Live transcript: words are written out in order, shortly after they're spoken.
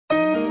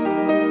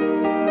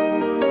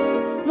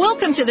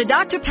Welcome to the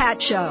Dr. Pat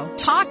Show.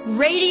 Talk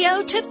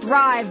radio to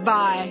thrive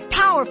by.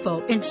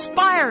 Powerful,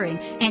 inspiring,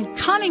 and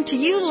coming to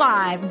you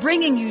live,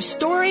 bringing you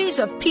stories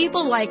of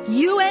people like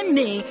you and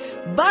me,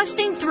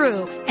 busting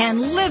through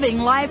and living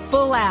life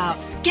full out.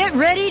 Get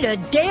ready to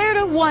dare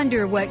to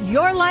wonder what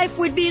your life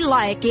would be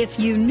like if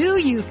you knew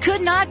you could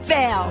not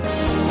fail.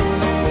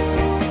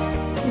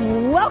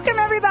 Welcome,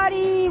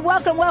 everybody.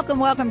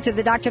 Welcome to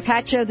the Dr.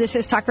 Pat Show. This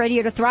is Talk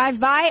Radio to Thrive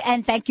By,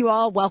 and thank you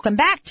all. Welcome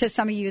back to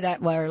some of you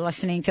that were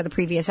listening to the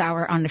previous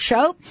hour on the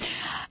show.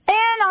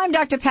 And I'm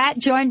Dr. Pat,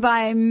 joined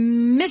by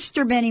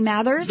Mr. Benny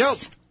Mathers. Yo.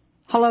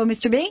 Hello,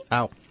 Mr. B.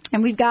 Ow.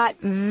 And we've got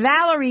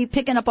Valerie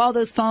picking up all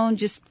those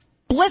phones, just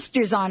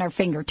blisters on her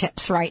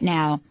fingertips right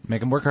now. Make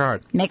them work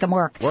hard. Make them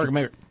work.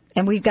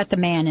 And we've got the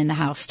man in the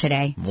house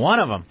today. One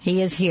of them.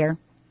 He is here.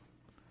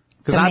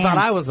 Because I thought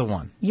I was the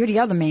one. You're the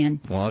other man.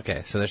 Well,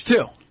 okay, so there's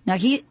two. Now,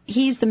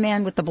 he's the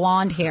man with the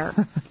blonde hair.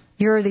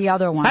 You're the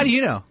other one. How do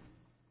you know?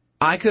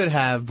 I could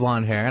have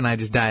blonde hair and I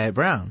just dye it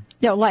brown.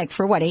 No, like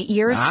for what, 8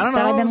 years I don't know.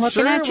 that I've been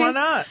looking sure, at you? Why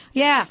not?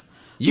 Yeah.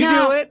 You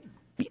do it.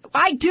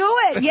 I do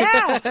it,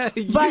 yeah.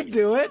 You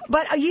do it.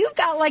 But you've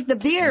got like the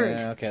beard.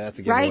 Yeah, okay, that's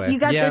a giveaway. Right? You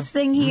got this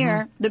thing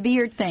here, the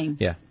beard thing.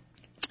 Yeah.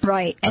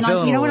 Right. And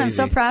you know what? I'm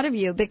so proud of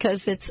you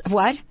because it's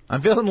what?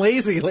 I'm feeling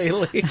lazy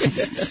lately.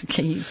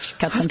 Can you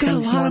got some I've got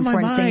things, a lot more on my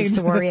important things mind.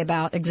 to worry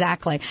about?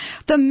 Exactly.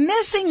 The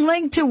Missing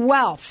Link to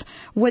Wealth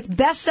with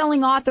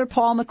best-selling author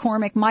Paul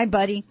McCormick, my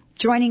buddy,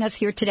 joining us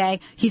here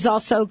today. He's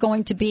also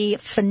going to be a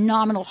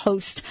phenomenal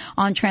host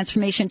on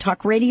Transformation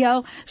Talk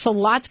Radio. So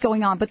lots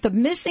going on. But the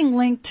Missing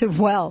Link to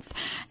Wealth.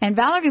 And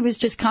Valerie was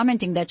just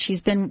commenting that she's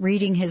been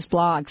reading his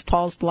blogs,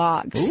 Paul's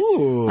blogs.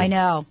 Ooh. I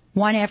know.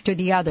 One after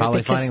the other.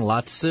 Probably finding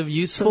lots of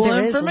useful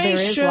information.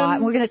 There is a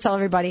lot. We're going to tell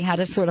everybody how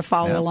to sort of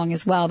follow along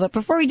as well. But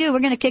before we do, we're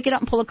going to kick it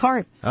up and pull a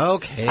card.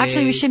 Okay.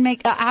 Actually, we should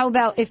make, how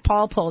about if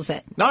Paul pulls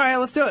it? All right,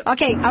 let's do it.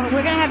 Okay, we're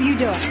going to have you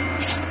do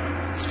it.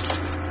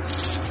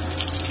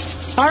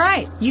 All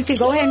right, you can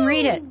go ahead and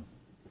read it.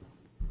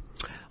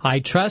 I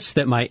trust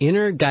that my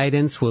inner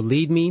guidance will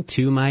lead me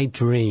to my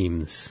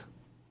dreams.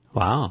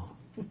 Wow.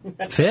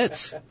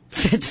 Fits.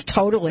 Fits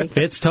totally.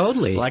 Fits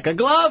totally. Like a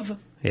glove.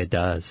 It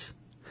does.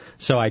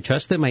 So I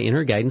trust that my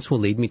inner guidance will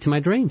lead me to my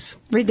dreams.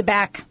 Read the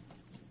back.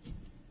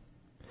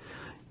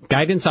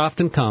 Guidance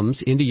often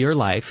comes into your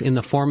life in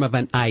the form of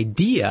an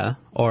idea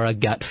or a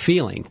gut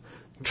feeling.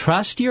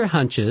 Trust your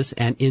hunches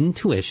and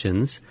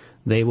intuitions.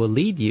 They will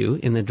lead you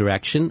in the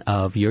direction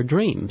of your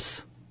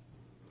dreams.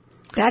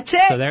 That's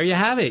it. So there you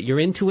have it. Your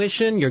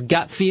intuition, your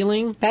gut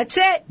feeling. That's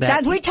it.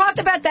 We talked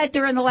about that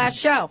during the last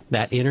show.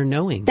 That inner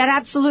knowing. That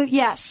absolute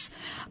yes.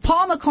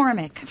 Paul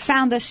McCormick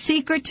found the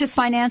secret to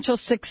financial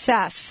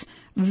success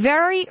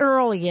very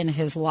early in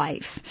his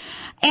life.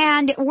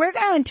 And we're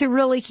going to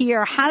really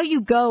hear how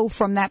you go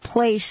from that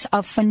place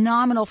of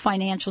phenomenal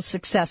financial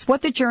success,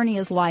 what the journey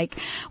is like,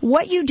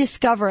 what you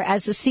discover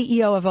as the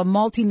CEO of a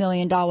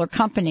multi-million-dollar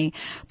company.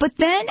 But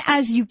then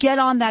as you get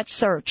on that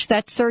search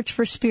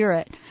for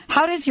spirit,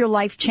 how does your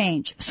life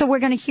change? So we're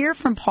going to hear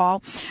from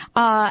Paul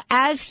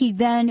as he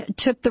then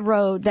took the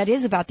road that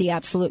is about the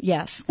absolute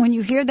yes. When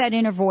you hear that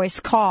inner voice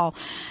call,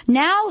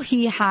 now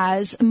he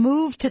has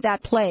moved to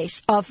that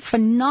place of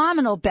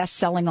phenomenal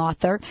best-selling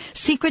author,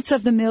 Secrets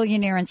of the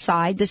Millionaire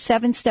Inside, the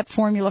 7-step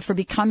formula for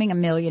becoming a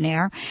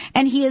millionaire,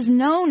 and he is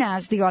known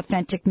as the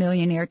authentic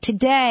millionaire.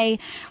 Today,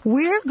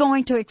 we're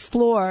going to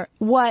explore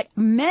what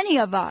many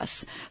of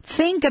us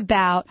think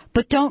about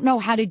but don't know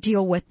how to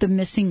deal with, the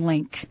missing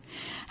link.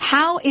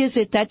 How is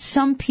it that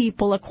some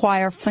people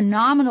acquire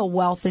phenomenal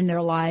wealth in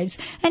their lives,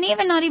 and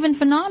even not even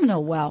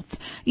phenomenal wealth,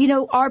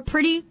 are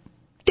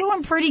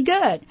doing pretty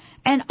good,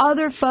 and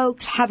other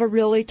folks have a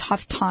really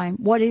tough time?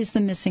 What is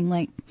the missing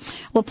link?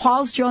 Well,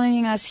 Paul's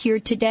joining us here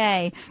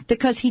today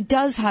because he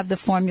does have the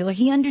formula.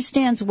 He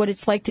understands what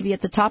it's like to be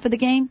at the top of the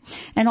game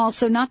and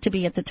also not to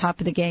be at the top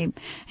of the game,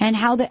 and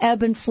how the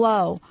ebb and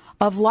flow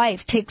of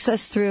life takes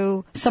us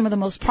through some of the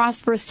most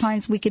prosperous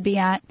times we could be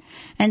at,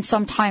 and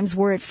sometimes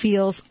where it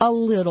feels a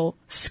little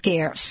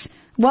scarce.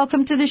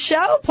 Welcome to the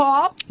show,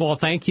 Paul. Well,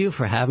 thank you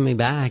for having me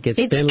back. It's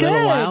been a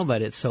little while,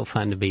 but it's so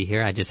fun to be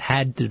here. I just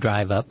had to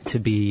drive up to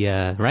be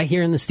right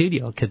here in the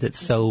studio because it's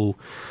so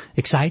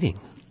exciting.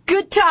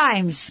 Good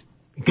times.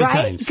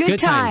 Good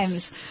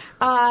times.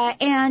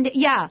 And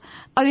yeah,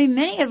 I mean,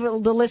 many of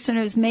the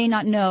listeners may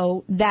not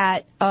know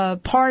that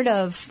part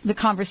of the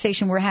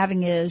conversation we're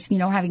having is,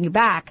 having you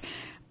back.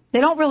 They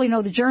don't really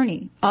know the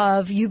journey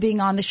of you being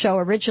on the show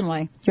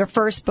originally, your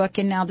first book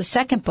and now the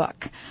second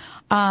book.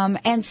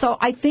 And so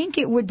I think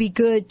it would be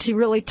good to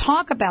really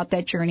talk about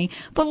that journey.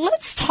 But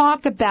let's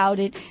talk about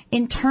it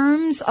in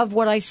terms of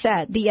what I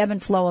said, the ebb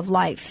and flow of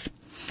life.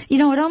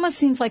 It almost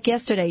seems like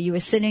yesterday you were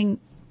sitting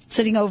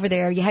over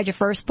there. You had your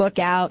first book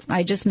out.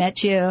 I just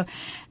met you.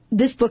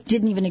 This book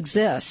didn't even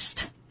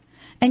exist.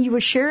 And you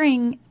were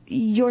sharing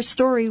your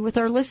story with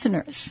our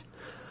listeners.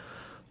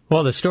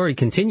 Well, the story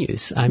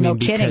continues.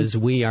 Because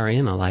we are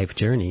in a life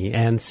journey.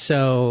 And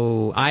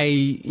so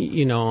I,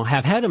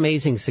 have had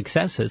amazing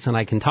successes, and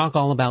I can talk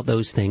all about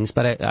those things.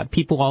 But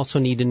people also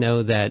need to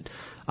know that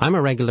I'm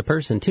a regular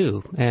person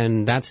too,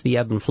 and that's the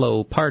ebb and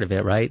flow part of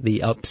it, right?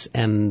 The ups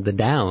and the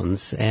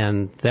downs,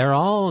 and they're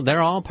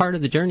all part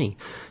of the journey.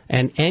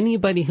 And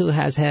anybody who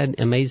has had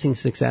amazing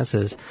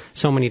successes,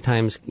 so many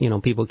times,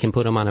 people can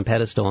put them on a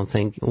pedestal and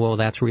think, well,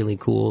 that's really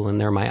cool,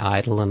 and they're my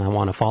idol, and I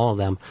want to follow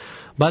them.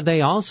 But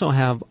they also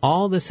have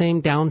all the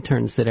same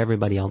downturns that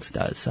everybody else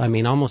does. I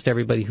mean, almost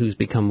everybody who's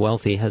become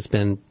wealthy has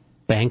been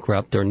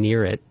bankrupt or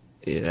near it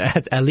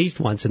at least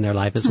once in their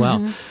life as well.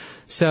 Mm-hmm.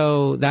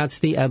 So that's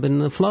the ebb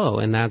and the flow,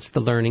 and that's the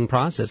learning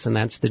process, and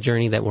that's the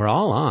journey that we're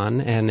all on,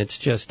 and it's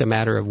just a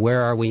matter of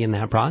where are we in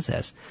that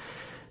process.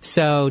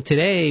 So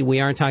today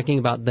we are talking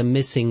about the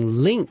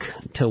missing link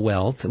to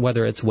wealth,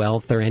 whether it's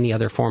wealth or any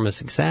other form of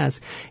success.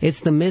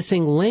 It's the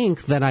missing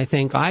link that I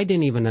think I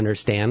didn't even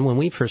understand when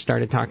we first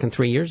started talking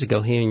 3 years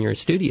ago here in your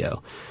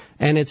studio.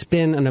 And it's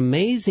been an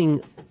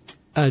amazing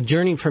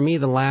journey for me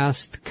the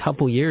last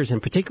couple years,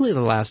 and particularly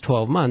the last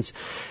 12 months,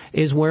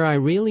 is where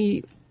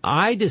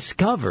I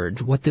discovered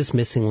what this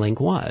missing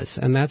link was.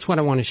 And that's what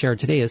I want to share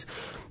today is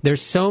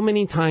there's so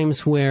many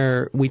times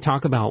where we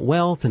talk about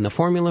wealth and the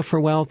formula for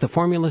wealth, the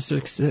formula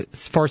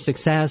for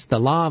success, the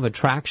law of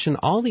attraction,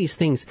 all these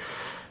things,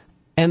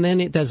 and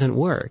then it doesn't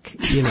work,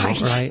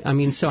 right? I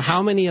mean, so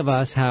how many of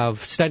us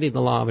have studied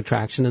the law of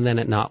attraction and then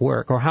it not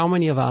work? Or how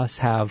many of us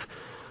have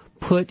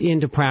put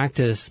into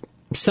practice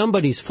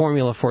somebody's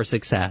formula for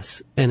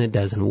success and it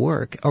doesn't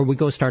work? Or we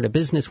go start a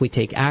business, we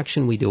take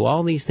action, we do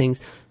all these things,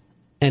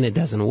 and it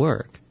doesn't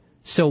work.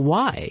 So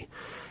why?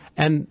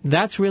 And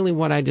that's really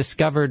what I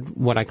discovered,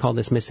 what I call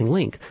this missing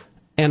link.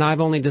 And I've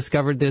only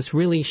discovered this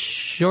really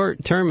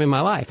short term in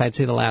my life. I'd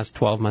say the last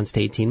 12 months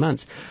to 18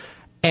 months.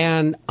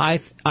 And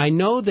I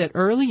know that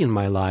early in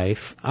my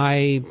life,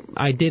 I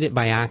did it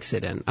by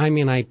accident. I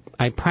mean,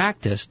 I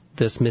practiced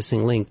this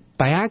missing link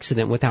by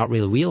accident without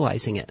really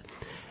realizing it.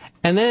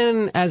 And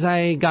then as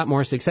I got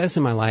more success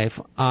in my life,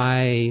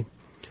 I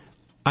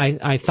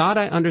thought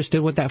I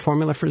understood what that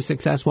formula for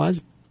success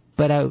was,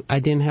 but I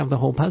didn't have the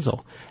whole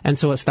puzzle. And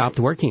so it stopped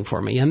working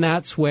for me. And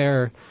that's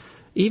where,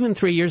 even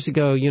 3 years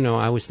ago,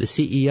 I was the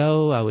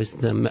CEO. I was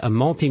a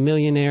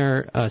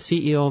multimillionaire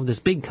CEO of this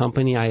big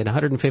company. I had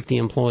 150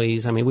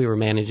 employees. I mean, we were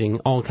managing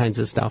all kinds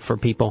of stuff for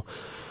people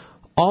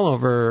all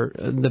over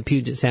the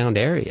Puget Sound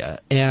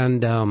area.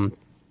 And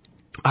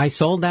I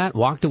sold that,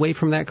 walked away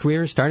from that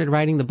career, started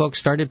writing the book,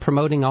 started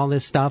promoting all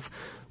this stuff.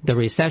 The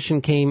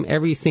recession came.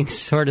 Everything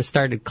sort of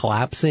started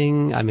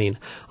collapsing. I mean,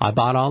 I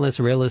bought all this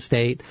real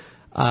estate.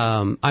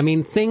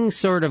 Things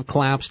sort of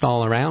collapsed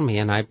all around me,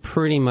 and I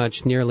pretty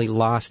much nearly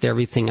lost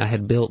everything I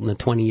had built in the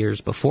 20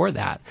 years before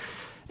that.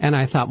 And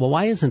I thought, well,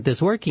 why isn't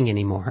this working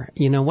anymore?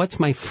 What's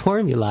my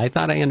formula? I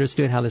thought I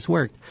understood how this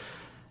worked.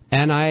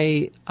 And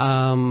I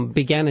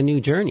began a new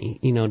journey,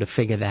 to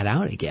figure that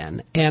out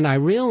again. And I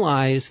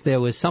realized there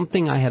was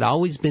something I had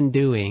always been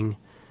doing,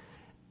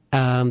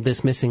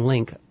 this missing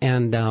link,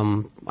 and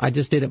I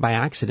just did it by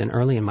accident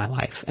early in my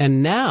life.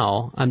 And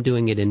now I'm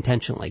doing it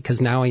intentionally,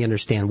 because now I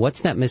understand what's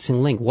that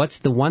missing link. What's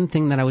the one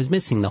thing that I was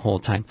missing the whole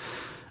time?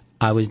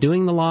 I was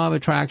doing the law of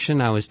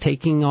attraction. I was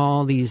taking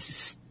all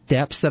these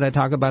steps that I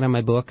talk about in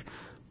my book,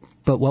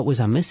 but what was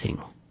I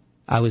missing?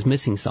 I was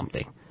missing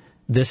something.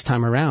 This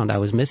time around, I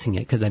was missing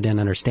it because I didn't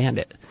understand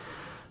it.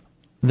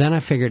 Then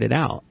I figured it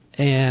out,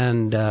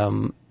 and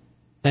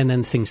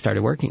then things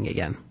started working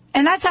again.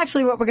 And that's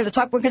actually what we're going to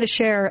talk. We're going to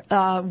share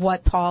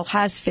what Paul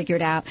has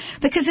figured out,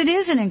 because it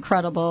is an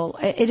incredible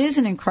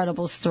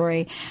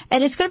story,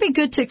 and it's going to be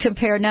good to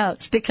compare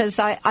notes, because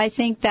I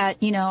think that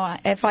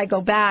if I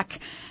go back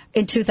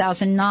in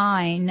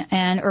 2009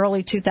 and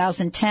early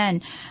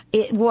 2010,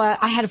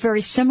 I had a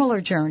very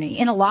similar journey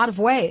in a lot of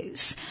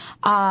ways,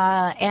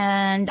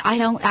 and I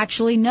don't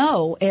actually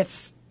know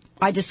if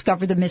I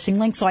discovered the missing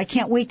link, so I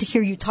can't wait to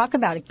hear you talk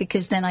about it,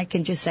 because then I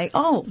can just say,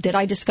 oh, did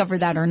I discover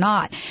that or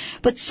not?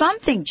 But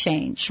something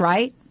changed,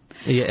 right?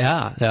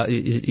 Yeah.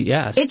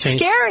 Yes. It's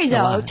scary,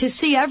 though, to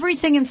see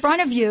everything in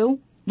front of you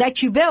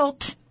that you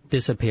built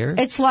disappear.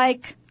 It's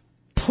like,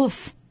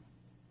 poof,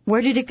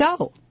 where did it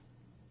go?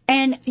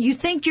 And you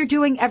think you're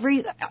doing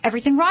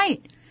everything right.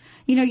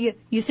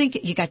 You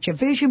think you got your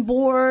vision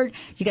board,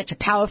 you got your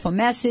powerful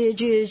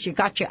messages, you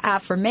got your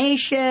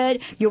affirmation,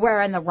 you're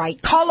wearing the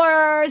right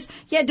colors,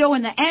 you're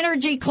doing the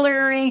energy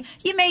clearing,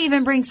 you may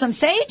even bring some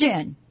sage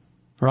in.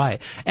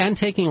 Right. And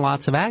taking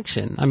lots of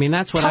action. I mean,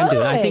 that's what I'm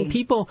doing. I think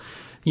people,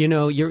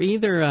 you're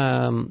either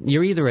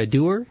a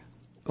doer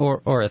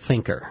or a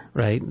thinker,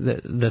 right?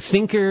 The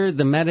thinker,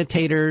 the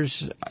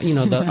meditators,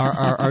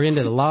 are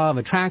into the law of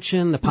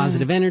attraction, the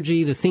positive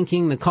energy, the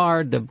thinking, the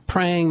card, the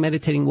praying,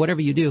 meditating, whatever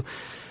you do.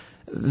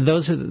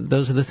 Those are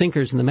the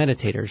thinkers and the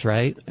meditators,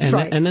 right?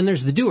 And then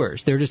there's the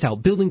doers. They're just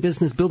out building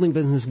business,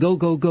 go,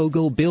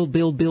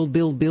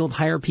 build,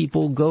 hire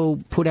people, go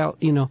put out,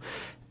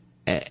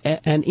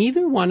 and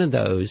either one of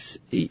those,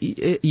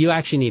 you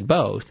actually need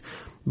both,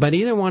 but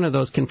either one of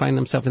those can find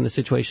themselves in the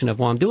situation of,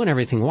 well, I'm doing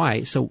everything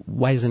right, so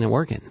why isn't it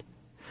working?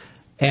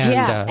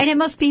 And it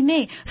must be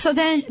me. So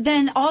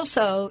then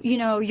also,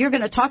 you're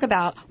going to talk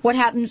about what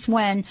happens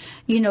when,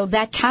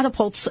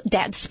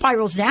 that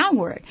spirals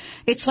downward.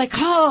 It's like,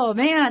 oh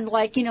man,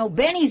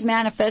 Benny's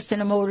manifesting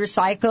a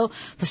motorcycle,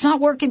 but it's not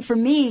working for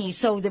me.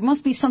 So there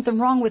must be something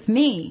wrong with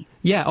me.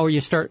 Yeah, or you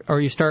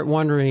start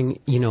wondering,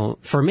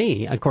 for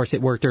me, of course,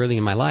 it worked early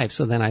in my life.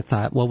 So then I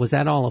thought, well, was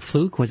that all a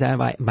fluke? Was that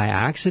by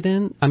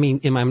accident? I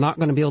mean, am I not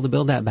going to be able to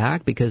build that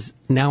back? Because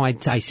now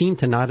I seem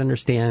to not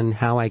understand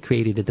how I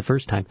created it the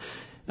first time.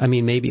 I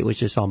mean, maybe it was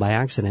just all by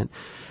accident.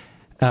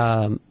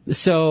 I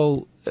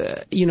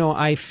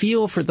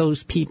feel for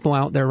those people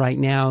out there right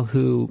now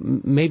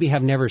who maybe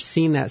have never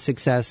seen that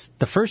success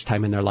the first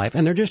time in their life,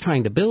 and they're just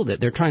trying to build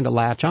it. They're trying to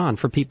latch on.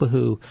 For people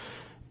who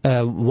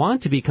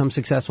want to become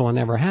successful and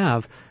never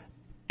have,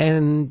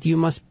 and you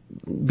must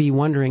be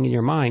wondering in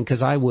your mind,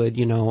 because I would,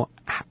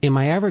 am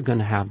I ever going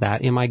to have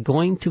that? Am I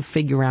going to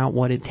figure out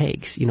what it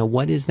takes?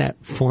 What is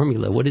that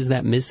formula? What is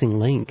that missing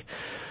link?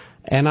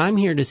 And I'm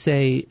here to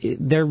say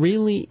there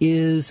really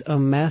is a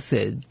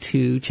method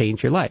to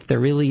change your life. There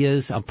really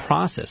is a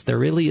process. There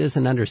really is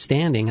an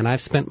understanding. And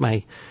I've spent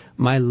my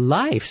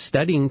life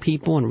studying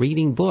people and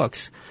reading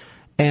books.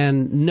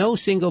 And no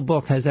single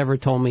book has ever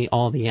told me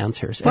all the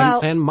answers.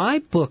 Well, and my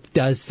book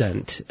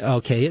doesn't.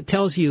 Okay, it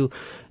tells you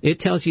the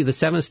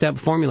 7-step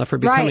formula for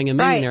becoming a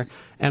millionaire. Right.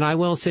 And I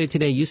will say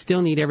today, you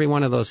still need every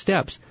one of those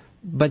steps.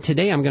 But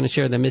today I'm going to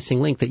share the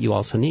missing link that you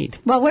also need.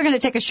 Well, we're going to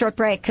take a short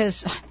break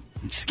because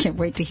I just can't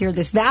wait to hear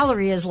this.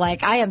 Valerie is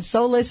like, I am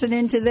so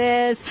listening to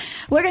this.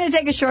 We're going to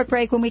take a short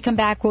break. When we come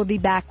back, we'll be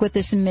back with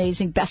this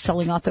amazing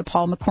best-selling author,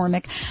 Paul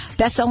McCormick.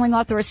 Best-selling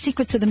author of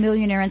Secrets of the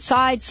Millionaire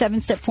Inside,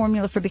 7-step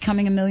formula for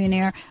becoming a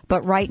millionaire.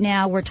 But right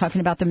now, we're talking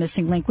about the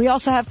missing link. We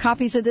also have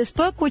copies of this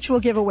book, which we'll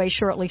give away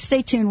shortly.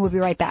 Stay tuned. We'll be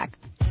right back.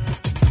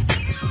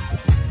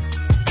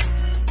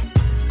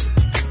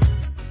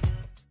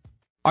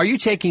 Are you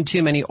taking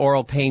too many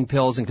oral pain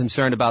pills and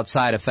concerned about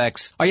side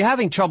effects? Are you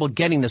having trouble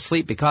getting to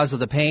sleep because of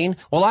the pain?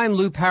 Well, I'm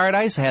Lou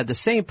Paradise. I had the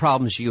same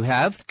problems you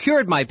have.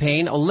 Cured my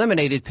pain,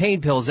 eliminated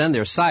pain pills and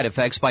their side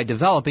effects by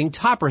developing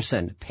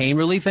Topricin, pain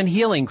relief and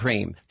healing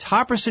cream.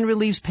 Topricin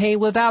relieves pain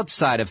without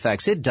side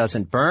effects. It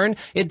doesn't burn,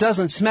 it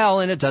doesn't smell,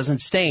 and it doesn't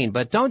stain.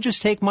 But don't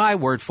just take my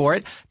word for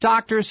it.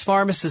 Doctors,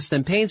 pharmacists,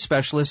 and pain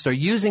specialists are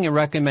using and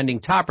recommending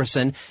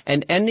Topricin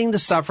and ending the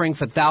suffering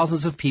for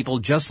thousands of people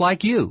just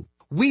like you.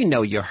 We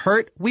know you're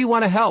hurt. We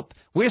want to help.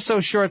 We're so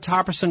sure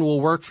Topricin will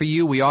work for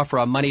you, we offer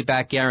a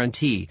money-back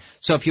guarantee.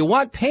 So if you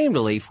want pain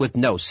relief with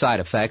no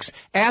side effects,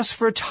 ask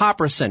for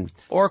Topricin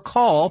or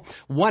call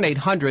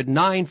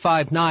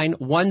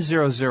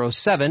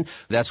 1-800-959-1007.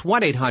 That's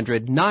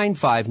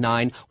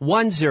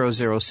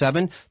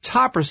 1-800-959-1007.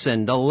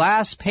 Topricin, the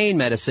last pain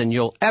medicine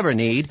you'll ever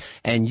need,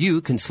 and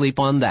you can sleep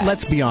on that.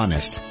 Let's be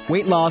honest.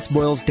 Weight loss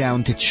boils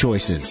down to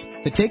choices.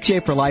 The Take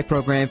Shape for Life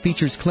program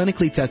features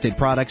clinically tested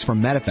products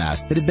from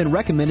Medifast that have been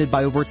recommended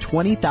by over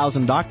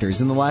 20,000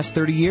 doctors in the last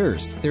 30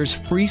 years. There's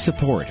free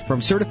support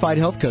from certified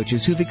health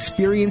coaches who've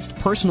experienced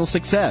personal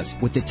success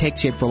with the Take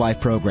Shape for Life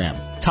program.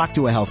 Talk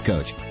to a health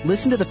coach.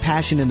 Listen to the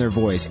passion in their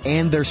voice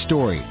and their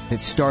story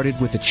that started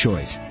with a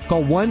choice.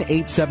 Call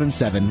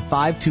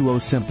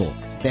 1-877-520-SIMPLE.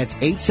 That's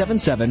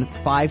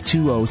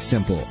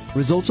 877-520-SIMPLE.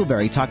 Results will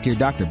vary. Talk to your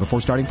doctor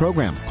before starting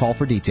program. Call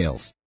for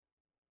details.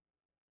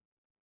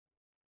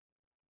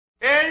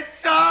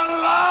 It's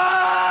alive!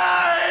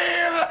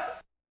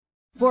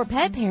 For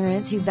pet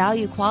parents who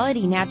value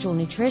quality natural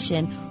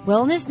nutrition,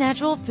 Wellness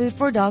Natural Food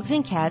for Dogs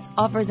and Cats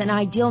offers an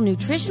ideal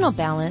nutritional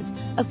balance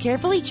of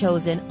carefully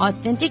chosen,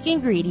 authentic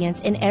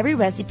ingredients in every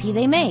recipe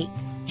they make.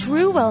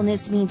 True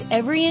wellness means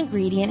every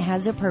ingredient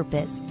has a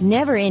purpose,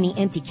 never any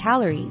empty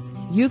calories.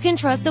 You can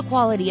trust the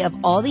quality of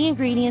all the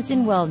ingredients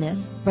in Wellness,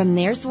 from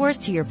their source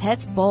to your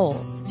pet's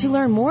bowl. To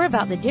learn more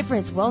about the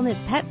difference Wellness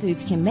pet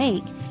foods can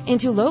make, and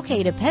to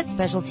locate a pet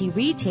specialty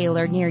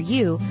retailer near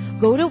you,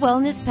 go to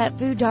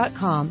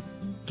wellnesspetfood.com.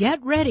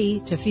 Get ready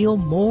to feel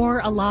more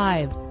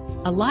alive.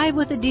 Alive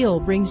with a Deal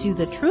brings you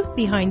the truth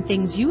behind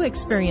things you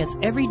experience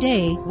every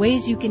day,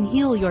 ways you can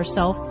heal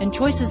yourself, and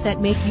choices that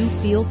make you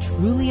feel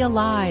truly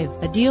alive.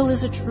 A Deal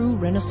is a true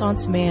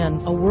Renaissance man,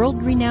 a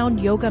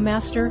world-renowned yoga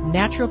master,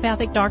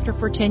 naturopathic doctor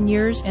for 10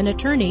 years, an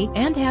attorney,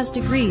 and has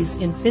degrees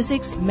in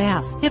physics,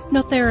 math,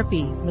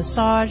 hypnotherapy,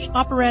 massage,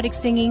 operatic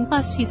singing,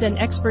 plus he's an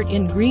expert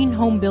in green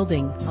home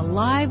building.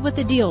 Alive with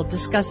a Deal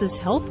discusses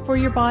health for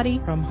your body,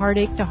 from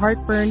heartache to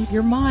heartburn,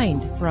 your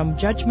mind, from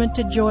judgment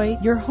to joy,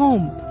 your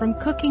home, from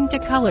cooking to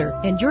color,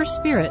 and your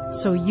spirit,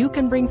 so you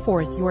can bring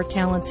forth your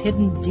talents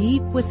hidden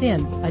deep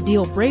within. A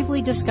Deal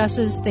bravely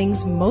discusses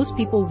things most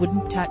people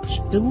wouldn't touch,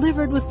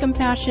 delivered with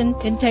compassion,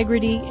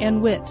 integrity,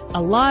 and wit.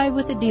 Alive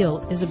with a Deal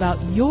is about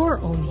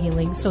your own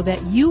healing so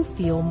that you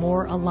feel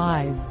more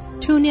alive.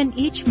 Tune in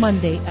each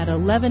Monday at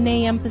 11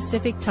 a.m.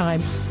 Pacific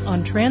Time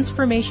on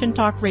Transformation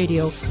Talk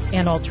Radio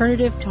and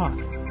Alternative Talk.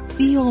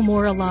 Feel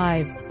more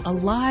alive.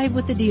 Alive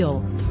with a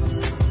Deal.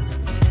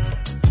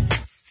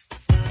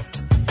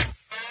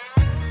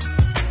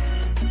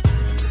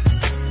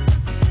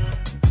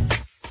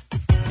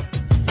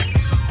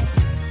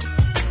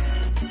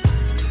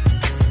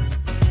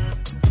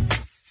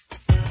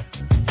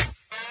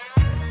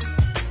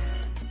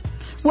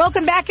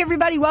 Welcome back,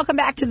 everybody. Welcome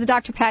back to the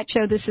Dr. Pat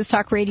Show. This is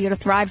Talk Radio to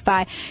Thrive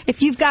By.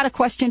 If you've got a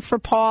question for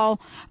Paul,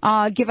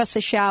 give us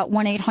a shout,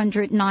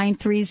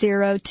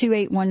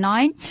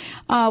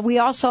 1-800-930-2819. We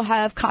also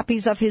have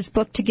copies of his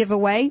book to give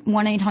away,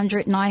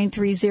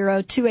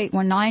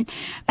 1-800-930-2819.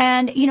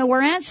 And,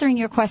 we're answering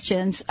your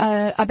questions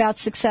about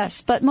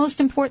success. But most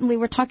importantly,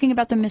 we're talking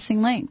about the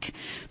missing link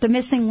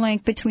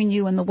between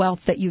you and the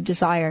wealth that you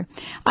desire.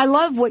 I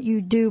love what you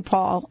do,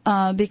 Paul,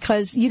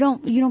 because you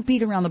don't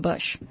beat around the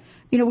bush.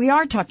 We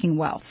are talking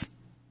wealth.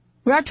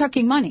 We are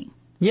talking money.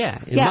 Yeah,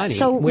 money.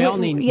 So we all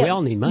need money. We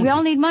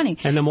all need money.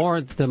 And the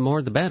more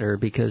the better,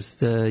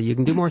 because you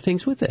can do more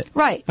things with it.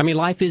 Right. I mean,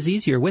 life is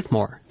easier with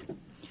more.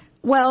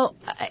 Well,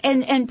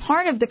 and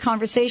part of the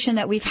conversation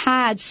that we've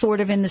had sort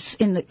of in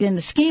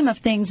the scheme of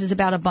things is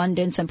about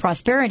abundance and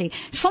prosperity.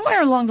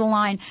 Somewhere along the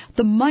line,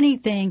 the money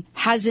thing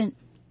hasn't,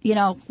 we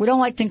don't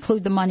like to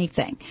include the money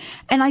thing.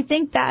 And I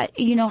think that,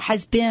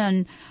 has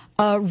been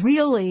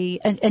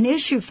really an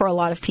issue for a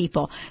lot of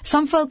people.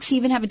 Some folks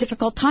even have a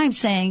difficult time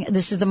saying,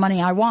 this is the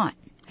money I want.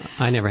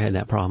 I never had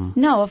that problem.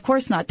 No, of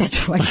course not.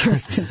 That's why you're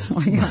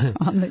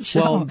on the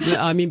show. Well,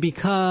 I mean,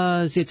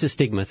 because it's a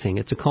stigma thing.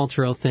 It's a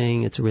cultural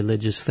thing. It's a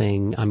religious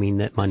thing. I mean,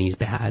 that money's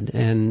bad.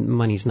 And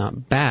money's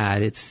not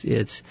bad.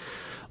 It's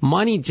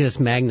money just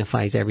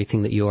magnifies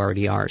everything that you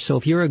already are. So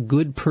if you're a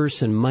good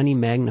person, money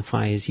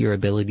magnifies your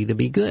ability to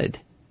be good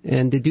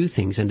and to do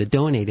things and to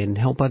donate and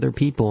help other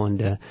people and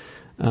to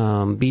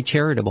be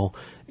charitable.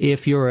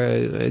 If you're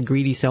a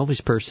greedy,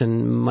 selfish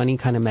person, money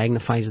kind of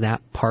magnifies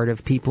that part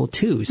of people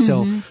too.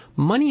 So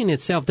money in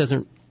itself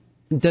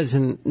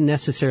doesn't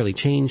necessarily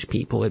change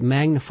people. It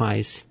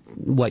magnifies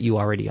what you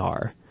already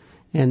are.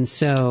 And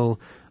so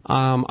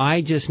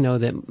I just know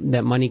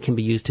that money can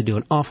be used to do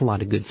an awful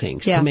lot of good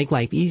things, to make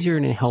life easier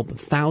and to help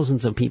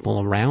thousands of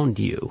people around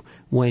you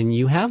when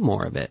you have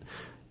more of it.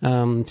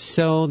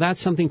 So that's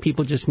something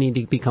people just need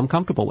to become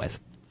comfortable with.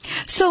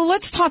 So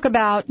let's talk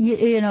about,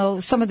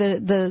 some of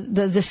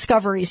the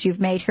discoveries you've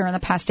made here in the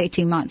past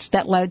 18 months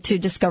that led to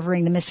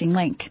discovering the missing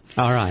link.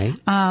 All right.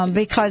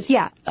 Because,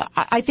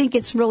 I think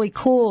it's really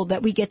cool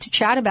that we get to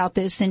chat about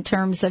this in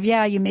terms of,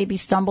 you maybe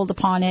stumbled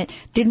upon it,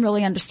 didn't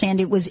really understand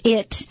it was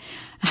it,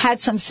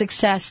 had some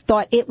success,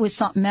 thought it was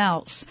something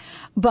else.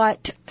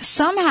 But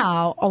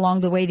somehow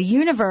along the way, the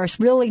universe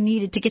really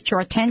needed to get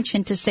your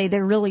attention to say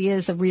there really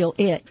is a real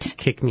it.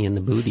 Kick me in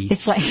the booty.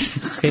 It's like...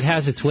 It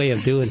has its way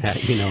of doing that,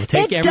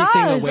 Take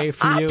everything away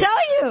from you. I'll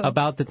tell you.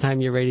 About the time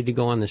you're ready to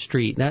go on the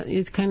street. That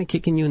it's kind of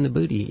kicking you in the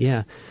booty,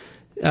 yeah.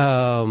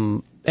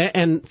 And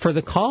for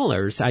the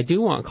callers, I do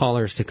want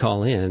callers to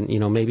call in.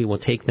 Maybe we'll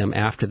take them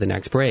after the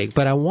next break.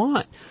 But I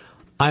want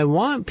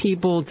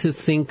people to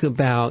think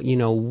about,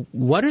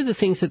 what are the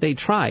things that they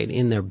tried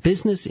in their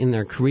business, in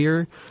their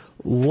career?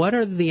 What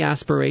are the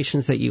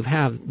aspirations that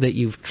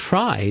you've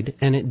tried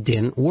and it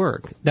didn't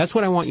work? That's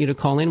what I want you to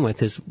call in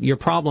with, is your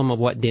problem of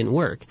what didn't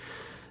work.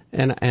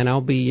 And I'll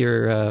be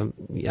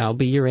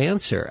your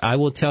answer. I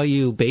will tell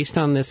you, based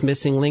on this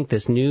missing link,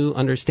 this new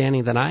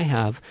understanding that I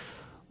have,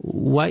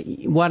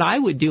 what I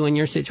would do in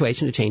your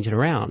situation to change it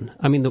around.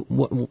 I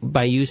mean,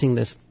 by using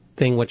this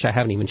thing, which I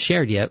haven't even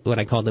shared yet, what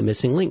I call the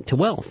missing link to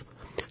wealth.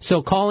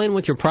 So call in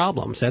with your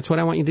problems. That's what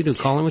I want you to do.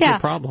 Call in with your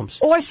problems.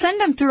 Or send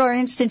them through our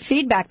instant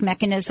feedback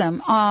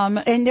mechanism.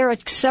 And there are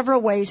several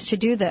ways to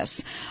do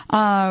this.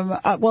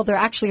 Well, there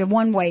actually are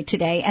one way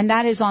today, and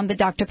that is on the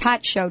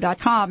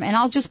drpatshow.com. And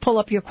I'll just pull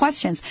up your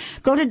questions.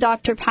 Go to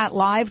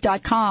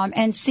drpatlive.com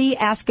and see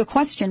Ask a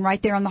Question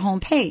right there on the home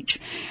page.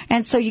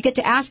 And so you get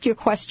to ask your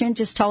question.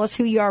 Just tell us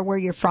who you are, where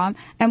you're from,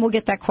 and we'll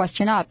get that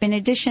question up. In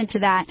addition to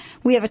that,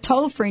 we have a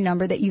toll-free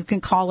number that you can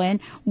call in,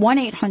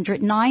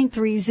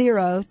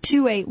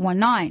 1-800-930-2819.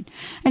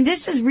 And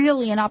this is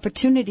really an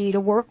opportunity to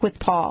work with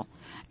Paul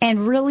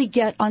and really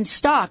get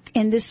unstuck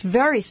in this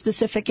very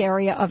specific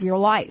area of your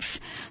life.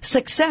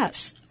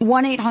 Success.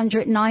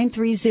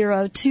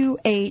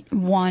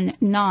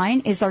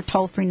 1-800-930-2819 is our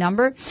toll-free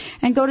number.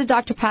 And go to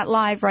Dr. Pat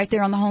Live right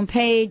there on the home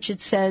page.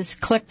 It says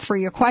click for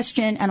your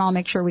question, and I'll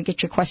make sure we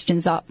get your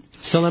questions up.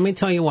 So let me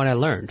tell you what I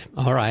learned.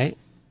 All right.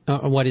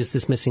 What is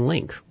this missing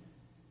link?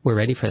 We're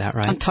ready for that,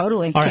 right?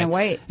 Totally. Can't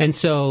wait. And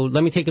so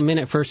let me take a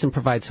minute first and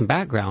provide some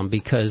background,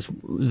 because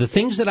the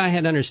things that I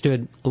had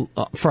understood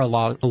for a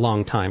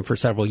long time, for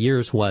several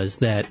years, was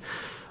that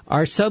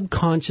our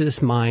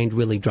subconscious mind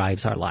really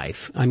drives our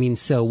life. I mean,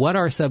 so what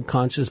our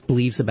subconscious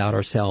believes about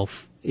ourselves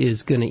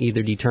is going to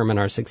either determine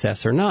our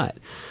success or not.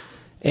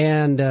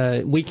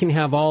 And we can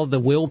have all the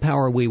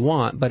willpower we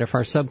want, but if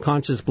our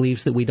subconscious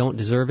believes that we don't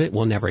deserve it,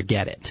 we'll never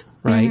get it,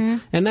 right?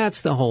 Mm-hmm. And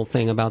that's the whole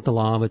thing about the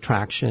law of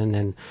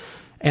attraction.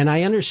 And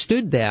I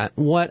understood that.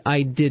 What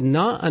I did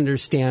not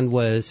understand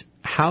was,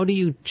 how do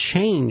you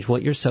change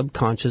what your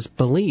subconscious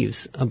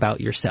believes about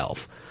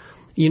yourself?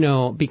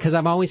 Because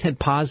I've always had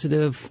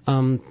positive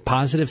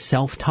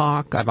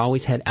self-talk. I've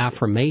always had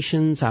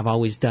affirmations. I've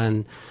always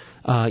done,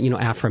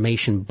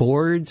 affirmation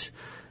boards,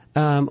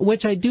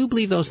 which I do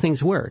believe those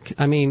things work.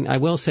 I mean, I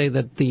will say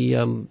that the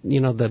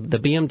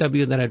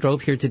BMW that I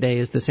drove here today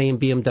is the same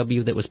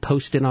BMW that was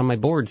posted on my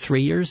board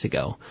 3 years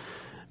ago.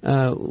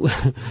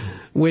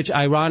 which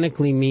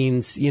ironically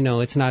means,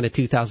 it's not a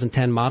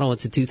 2010 model,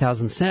 it's a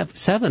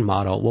 2007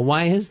 model. Well,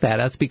 why is that?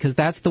 That's because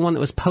that's the one that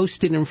was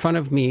posted in front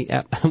of me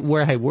at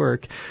where I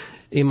work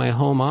in my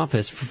home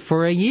office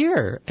for a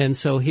year. And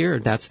so here,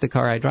 that's the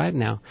car I drive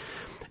now.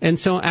 And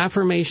so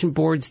affirmation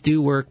boards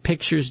do work,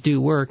 pictures do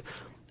work,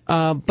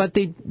 but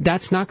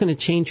that's not going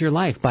to change your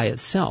life by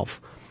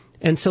itself.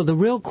 And so the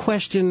real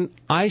question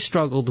I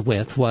struggled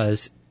with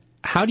was,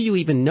 how do you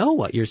even know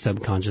what your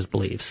subconscious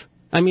believes?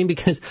 I mean,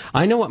 because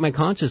I know what my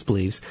conscious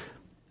believes.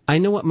 I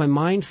know what my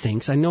mind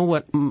thinks. I know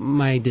what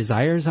my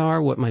desires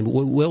are, what my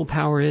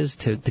willpower is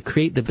to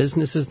create the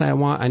businesses that I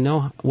want. I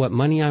know what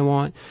money I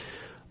want.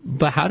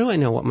 But how do I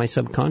know what my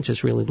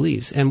subconscious really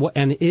believes?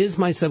 And is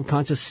my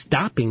subconscious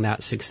stopping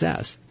that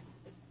success?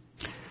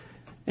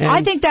 And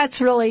I think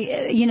that's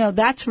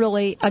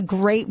really a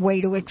great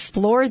way to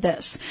explore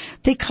this,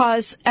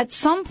 because at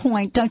some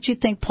point, don't you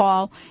think,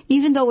 Paul,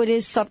 even though it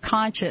is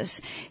subconscious,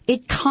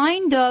 it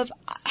kind of,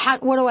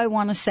 what do I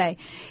want to say?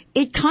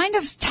 It kind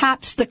of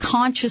taps the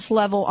conscious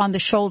level on the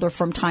shoulder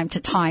from time to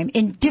time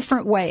in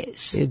different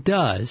ways. It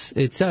does,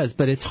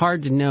 but it's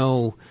hard to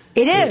know.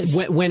 It is.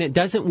 When it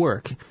doesn't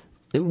work.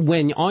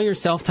 When all your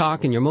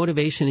self-talk and your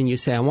motivation and you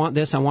say, I want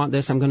this, I'm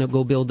going to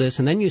go build this,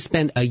 and then you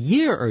spend a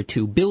year or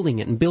two building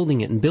it and building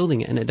it and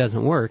building it, and it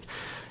doesn't work,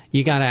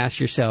 you got to ask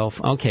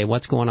yourself, okay,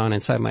 what's going on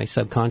inside my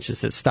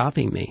subconscious that's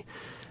stopping me?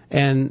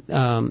 And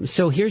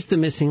so here's the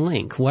missing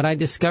link. What I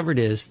discovered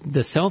is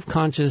the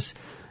self-conscious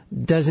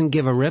doesn't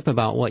give a rip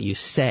about what you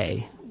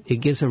say. It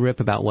gives a rip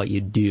about what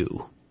you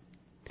do.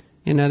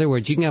 In other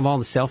words, you can have all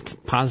the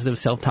positive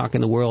self-talk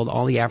in the world,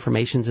 all the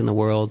affirmations in the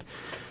world,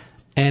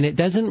 and it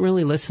doesn't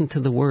really listen to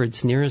the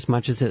words near as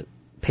much as it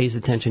pays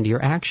attention to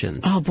your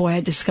actions. Oh, boy, I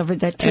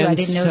discovered that, too. And I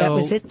didn't know that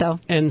was it, though.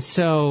 And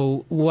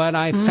so what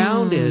I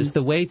found is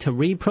the way to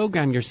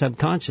reprogram your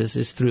subconscious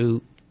is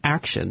through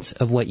actions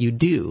of what you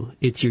do.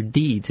 It's your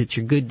deeds. It's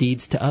your good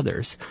deeds to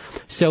others.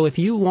 So if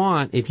you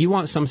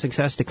want some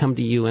success to come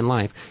to you in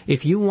life,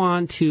 if you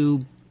want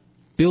to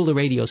build a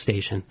radio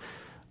station,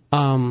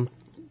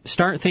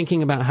 start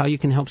thinking about how you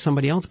can help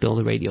somebody else build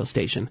a radio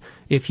station.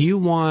 If you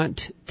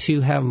want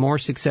to have more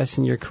success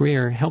in your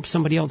career, help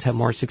somebody else have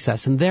more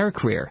success in their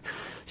career.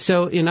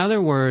 So, in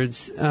other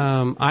words,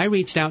 I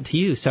reached out to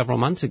you several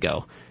months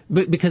ago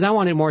because I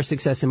wanted more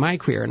success in my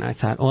career, and I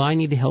thought, well, I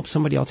need to help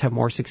somebody else have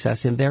more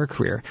success in their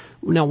career.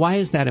 Now, why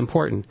is that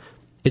important?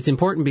 It's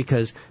important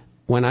because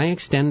when I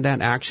extend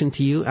that action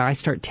to you, I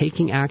start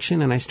taking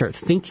action, and I start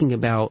thinking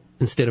about,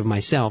 instead of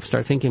myself,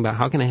 start thinking about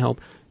how can I help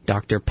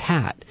Dr.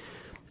 Pat.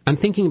 I'm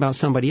thinking about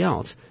somebody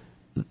else.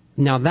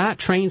 Now that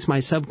trains my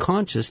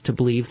subconscious to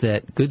believe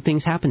that good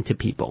things happen to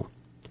people.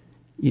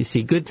 You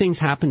see, good things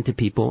happen to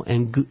people,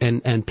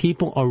 and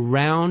people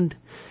around.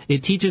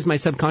 It teaches my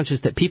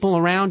subconscious that people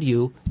around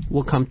you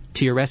will come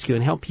to your rescue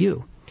and help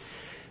you.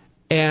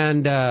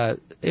 And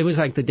it was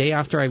like the day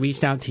after I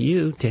reached out to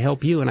you to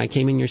help you, and I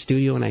came in your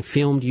studio and I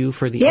filmed you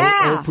for the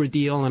Oprah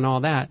deal and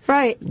all that.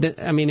 Right.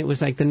 It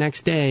was like the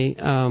next day,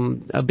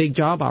 a big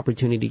job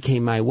opportunity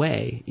came my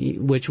way,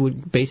 which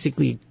would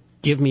basically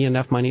give me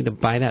enough money to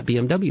buy that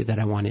BMW that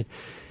I wanted.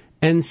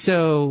 And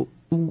so,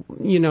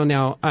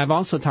 now I've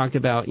also talked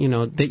about,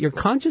 that your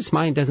conscious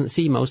mind doesn't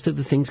see most of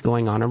the things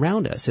going on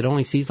around us. It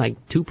only sees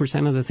like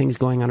 2% of the things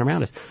going on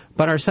around us.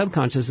 But our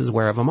subconscious is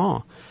aware of them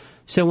all.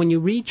 So when you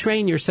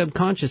retrain your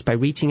subconscious by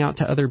reaching out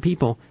to other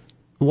people,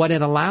 what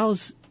it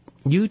allows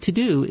you to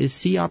do is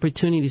see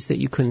opportunities that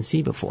you couldn't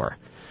see before.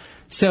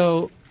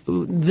 So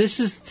this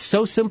is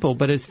so simple,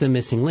 but it's the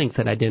missing link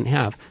that I didn't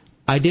have.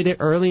 I did it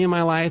early in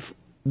my life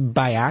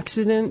by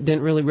accident,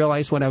 didn't really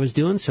realize what I was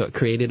doing, so it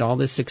created all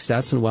this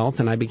success and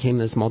wealth, and I became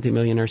this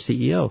multimillionaire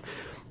CEO.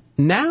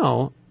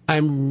 Now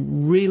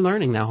I'm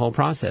relearning that whole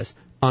process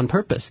on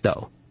purpose,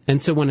 though.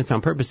 And so when it's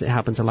on purpose, it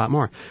happens a lot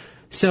more.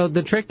 So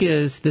the trick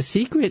is, the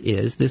secret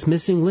is, this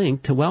missing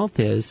link to wealth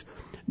is,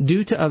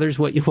 do to others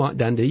what you want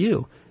done to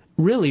you,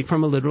 really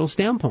from a literal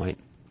standpoint.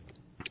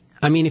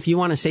 I mean, if you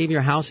want to save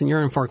your house and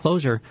you're in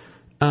foreclosure,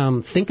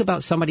 think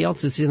about somebody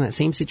else that's in that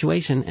same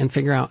situation and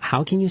figure out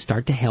how can you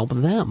start to help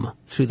them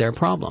through their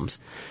problems.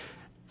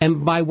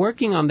 And by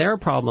working on their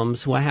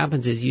problems, what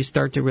happens is you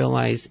start to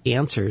realize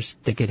answers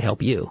that could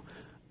help you.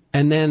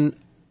 And then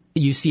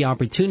you see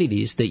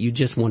opportunities that you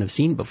just wouldn't have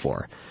seen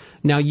before.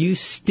 Now, you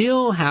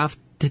still have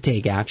to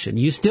take action.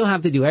 You still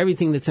have to do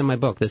everything that's in my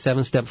book, the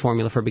 7-step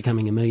formula for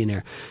becoming a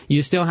millionaire.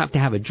 You still have to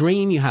have a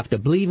dream. You have to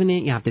believe in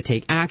it. You have to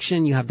take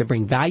action. You have to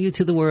bring value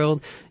to the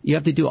world. You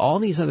have to do all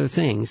these other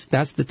things.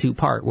 That's the 2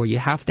 part where you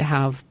have to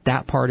have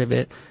that part of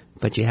it,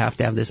 but you have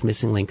to have this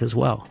missing link as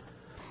well.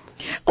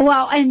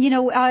 Well, and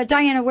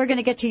Diana, we're going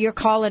to get to your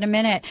call in a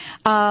minute.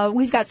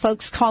 We've got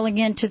folks calling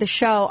in to the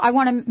show. I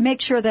want to make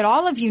sure that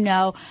all of you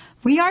know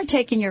we are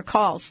taking your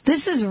calls.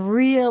 This is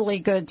really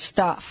good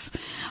stuff.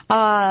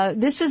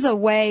 This is a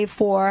way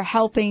for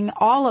helping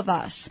all of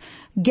us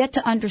get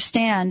to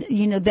understand,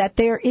 that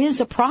there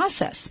is a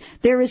process.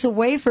 There is a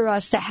way for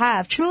us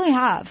to truly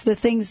have the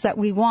things that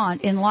we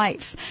want in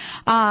life.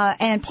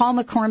 And Paul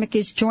McCormick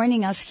is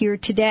joining us here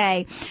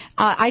today.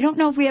 I don't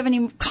know if we have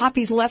any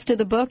copies left of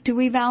the book. Do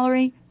we,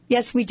 Valerie?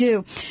 Yes, we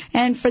do.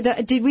 And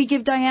did we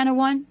give Diana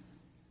one?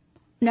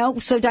 No.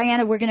 So,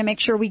 Diana, we're going to make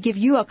sure we give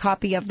you a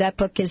copy of that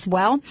book as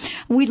well.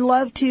 We'd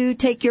love to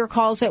take your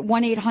calls at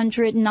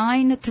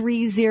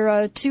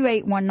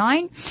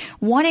 1-800-930-2819.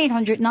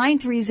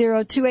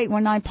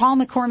 1-800-930-2819. Paul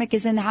McCormick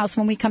is in the house.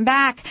 When we come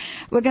back,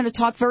 we're going to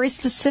talk very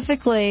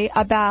specifically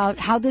about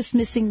how this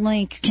missing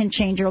link can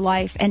change your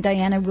life. And,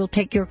 Diana, we'll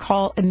take your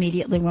call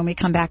immediately when we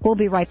come back. We'll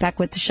be right back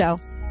with the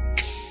show.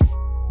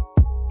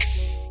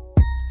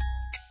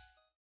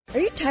 Are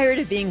you tired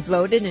of being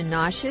bloated and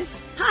nauseous?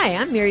 Hi,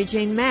 I'm Mary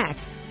Jane Mack.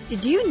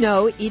 Did you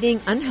know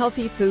eating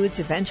unhealthy foods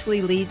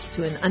eventually leads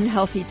to an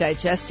unhealthy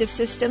digestive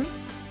system?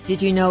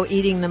 Did you know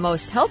eating the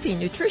most healthy,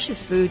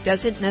 nutritious food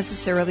doesn't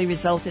necessarily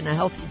result in a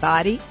healthy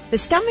body? The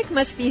stomach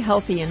must be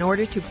healthy in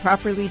order to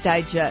properly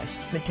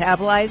digest,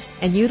 metabolize,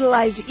 and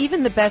utilize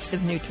even the best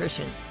of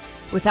nutrition.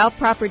 Without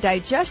proper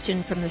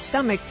digestion from the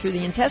stomach through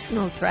the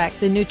intestinal tract,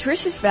 the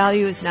nutritious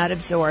value is not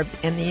absorbed,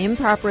 and the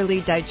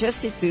improperly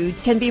digested food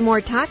can be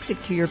more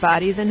toxic to your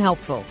body than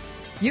helpful.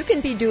 You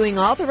can be doing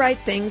all the right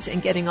things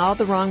and getting all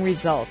the wrong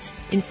results.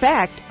 In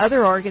fact,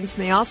 other organs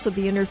may also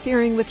be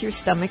interfering with your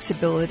stomach's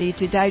ability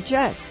to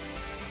digest.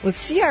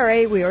 With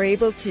CRA, we are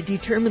able to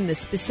determine the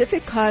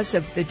specific cause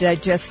of the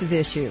digestive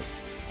issue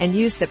and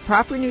use the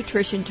proper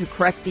nutrition to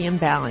correct the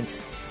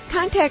imbalance.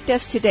 Contact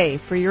us today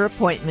for your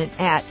appointment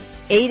at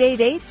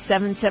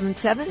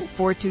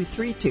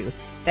 888-777-4232.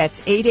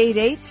 That's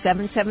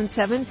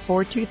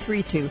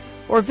 888-777-4232.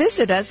 Or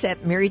visit us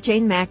at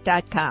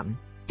MaryJaneMack.com.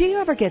 Do you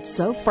ever get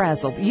so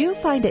frazzled you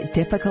find it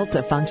difficult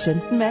to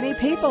function? Many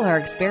people are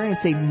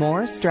experiencing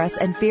more stress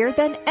and fear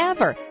than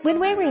ever. When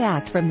we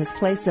react from this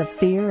place of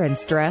fear and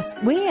stress,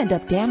 we end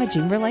up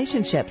damaging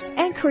relationships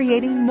and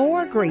creating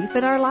more grief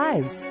in our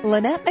lives.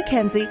 Lynette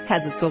McKenzie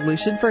has a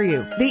solution for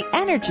you. The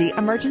Energy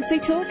Emergency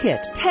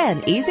Toolkit.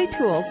 10 easy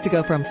tools to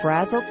go from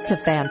frazzled to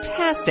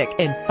fantastic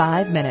in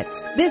 5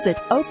 minutes. Visit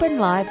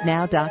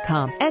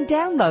openlivenow.com and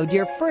download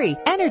your free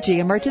Energy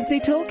Emergency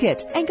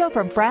Toolkit and go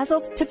from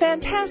frazzled to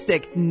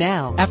fantastic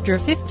now. After a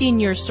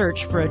 15-year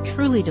search for a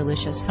truly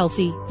delicious,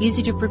 healthy,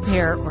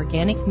 easy-to-prepare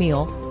organic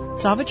meal,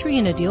 Savitri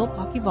and Adil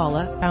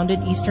Pakivala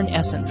founded Eastern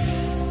Essence.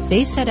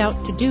 They set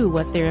out to do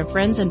what their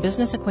friends and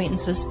business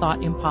acquaintances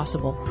thought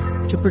impossible,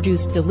 to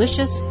produce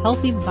delicious,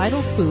 healthy,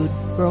 vital food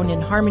grown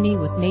in harmony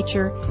with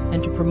nature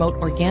and to promote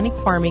organic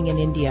farming in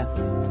India.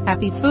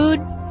 Happy food,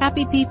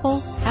 happy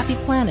people, happy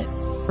planet.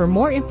 For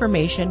more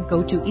information,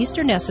 go to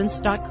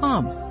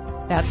easternessence.com.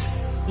 That's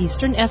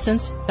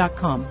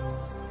easternessence.com.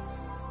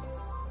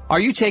 Are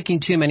you taking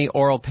too many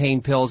oral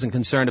pain pills and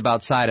concerned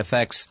about side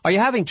effects? Are you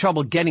having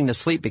trouble getting to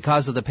sleep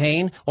because of the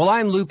pain? Well,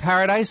 I'm Lou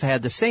Paradise. I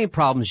had the same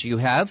problems you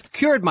have.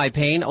 Cured my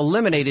pain,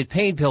 eliminated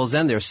pain pills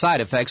and their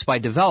side effects by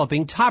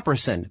developing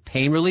Topricin,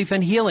 pain relief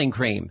and healing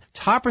cream.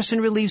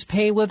 Topricin relieves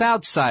pain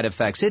without side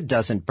effects. It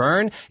doesn't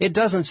burn, it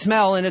doesn't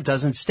smell, and it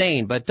doesn't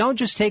stain. But don't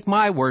just take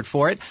my word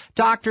for it.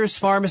 Doctors,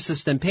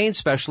 pharmacists, and pain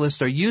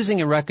specialists are using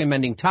and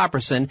recommending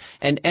Topricin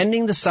and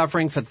ending the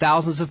suffering for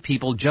thousands of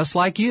people just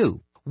like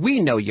you.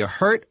 We know you're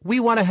hurt. We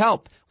want to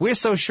help. We're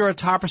so sure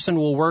Topricin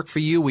will work for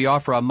you, we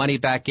offer a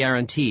money-back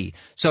guarantee.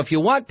 So if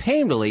you want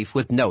pain relief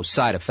with no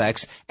side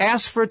effects,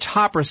 ask for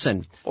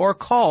Topricin or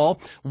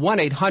call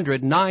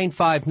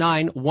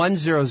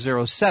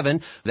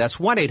 1-800-959-1007. That's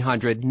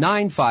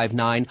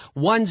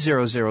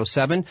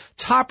 1-800-959-1007.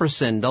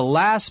 Topricin, the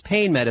last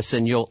pain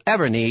medicine you'll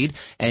ever need,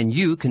 and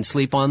you can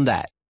sleep on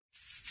that.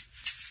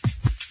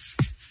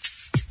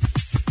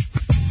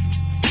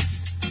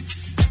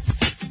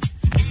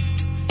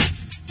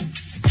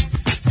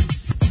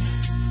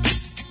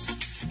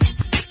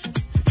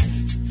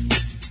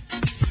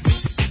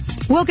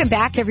 Welcome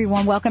back,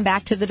 everyone. Welcome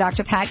back to the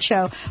Dr. Pat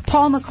Show.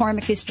 Paul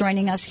McCormick is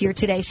joining us here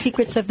today,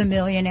 Secrets of the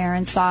Millionaire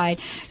Inside.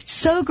 It's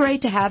so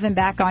great to have him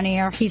back on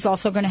air. He's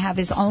also going to have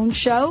his own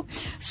show,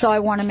 so I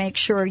want to make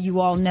sure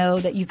you all know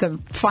that you can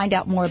find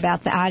out more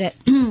about that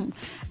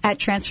at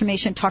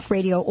Transformation Talk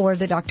Radio or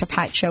the Dr.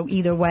 Pat Show.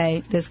 Either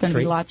way, there's going to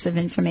be lots of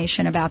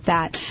information about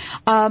that.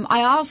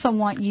 I also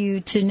want you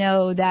to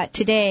know that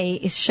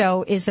today's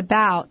show is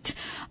about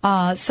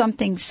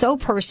something so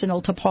personal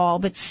to Paul,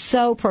 but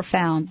so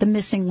profound, the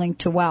missing link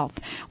to wealth.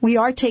 We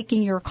are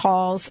taking your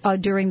calls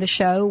during the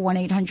show,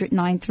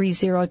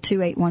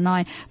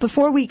 1-800-930-2819.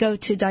 Before we go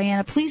to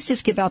Diana, please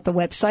just give out the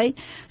website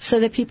so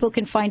that people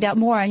can find out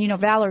more. And,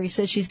 Valerie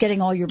says she's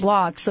getting all your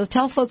blogs, so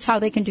tell folks how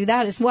they can do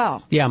that as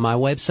well. Yeah, my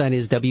website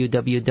is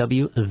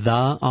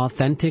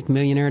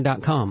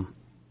www.theauthenticmillionaire.com.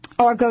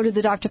 Or go to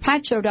the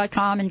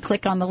drpatshow.com and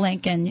click on the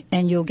link, and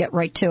you'll get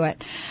right to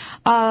it.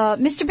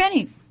 Mr.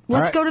 Benny,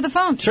 let's go to the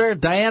phone. Sure.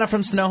 Diana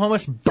from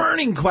Snohomish,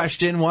 burning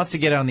question, wants to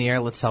get on the air.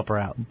 Let's help her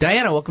out.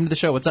 Diana, welcome to the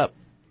show. What's up?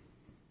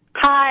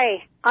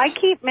 Hi. I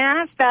keep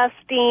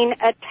manifesting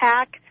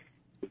attack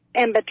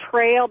and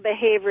betrayal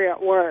behavior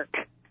at work.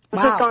 This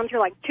Wow. has gone through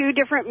like 2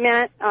 different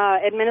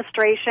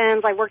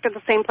administrations. I worked at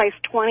the same place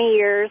 20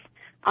 years.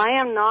 I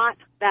am not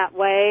that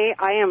way.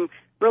 I am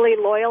really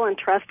loyal and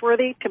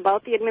trustworthy to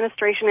both the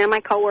administration and my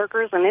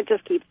coworkers, and it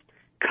just keeps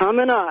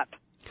coming up.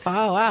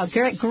 Oh, wow.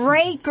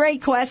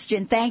 Great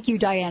question. Thank you,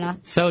 Diana.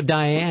 So,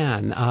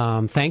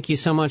 Diane, thank you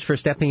so much for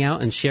stepping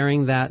out and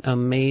sharing that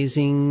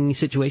amazing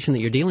situation that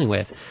you're dealing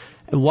with.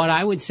 What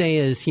I would say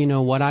is,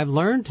 what I've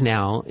learned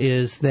now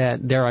is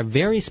that there are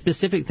very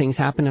specific things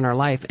happen in our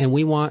life, and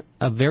we want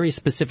a very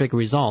specific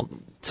result,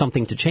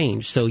 something to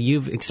change. So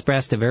you've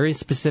expressed a very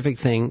specific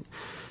thing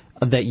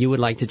that you would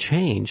like to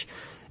change.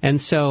 And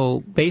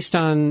so based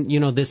on,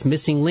 this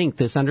missing link,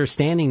 this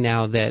understanding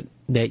now that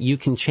you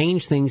can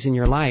change things in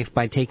your life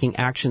by taking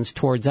actions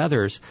towards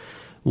others,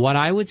 what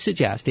I would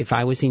suggest, if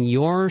I was in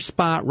your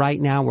spot right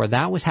now where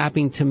that was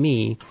happening to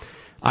me,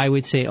 I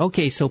would say,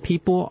 okay, so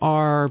people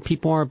are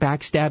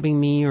backstabbing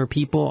me, or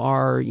people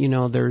are,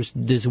 there's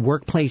this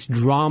workplace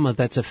drama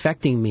that's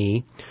affecting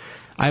me.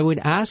 I would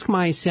ask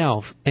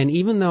myself, and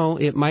even though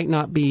we might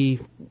not be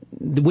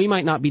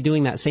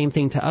doing that same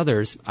thing to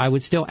others, I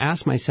would still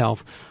ask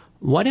myself,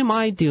 what am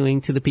I doing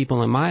to the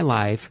people in my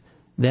life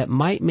that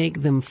might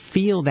make them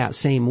feel that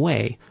same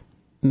way?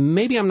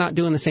 Maybe I'm not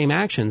doing the same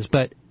actions,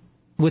 but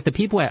with the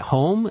people at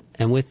home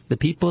and with the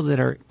people that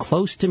are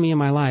close to me in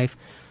my life,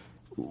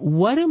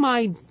 what am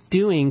I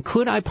doing?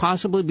 Could I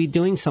possibly be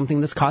doing something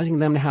that's causing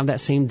them to have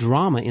that same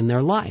drama in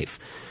their life?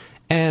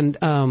 And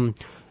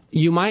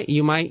you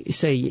might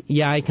say,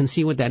 yeah, I can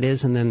see what that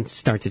is, and then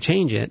start to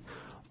change it.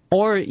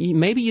 Or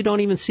maybe you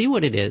don't even see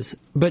what it is,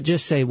 but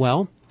just say,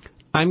 well,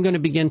 I'm going to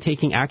begin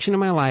taking action in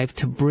my life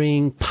to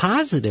bring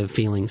positive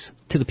feelings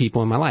to the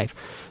people in my life.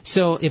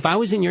 So if I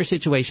was in your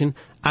situation,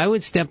 I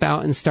would step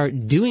out and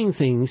start doing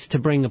things to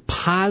bring a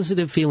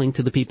positive feeling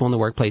to the people in the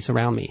workplace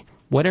around me.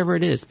 Whatever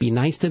it is, be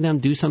nice to them,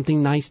 do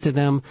something nice to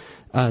them,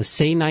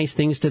 say nice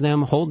things to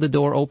them, hold the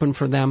door open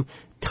for them.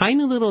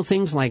 Tiny little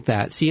things like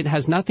that. See, it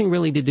has nothing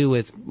really to do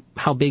with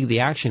how big the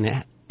action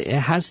is. It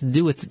has to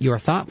do with your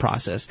thought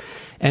process.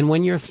 And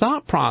when your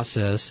thought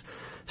process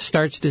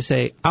starts to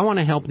say, I want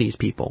to help these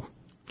people.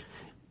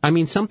 I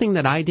mean, something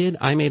that I did,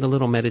 I made a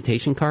little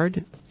meditation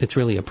card. It's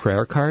really a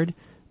prayer card.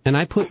 And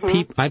I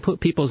put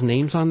people's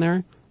names on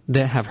there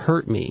that have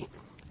hurt me.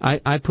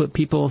 I put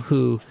people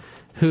who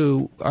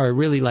are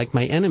really like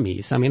my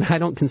enemies. I mean, I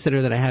don't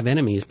consider that I have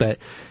enemies, but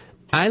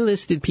I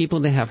listed people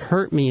that have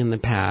hurt me in the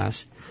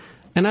past,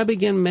 and I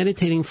began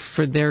meditating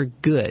for their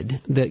good,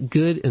 that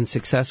good and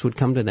success would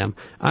come to them.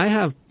 I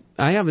have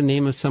a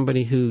name of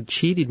somebody who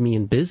cheated me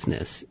in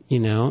business,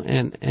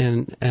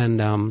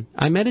 and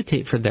I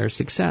meditate for their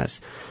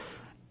success.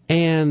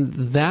 And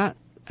that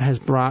has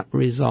brought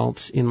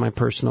results in my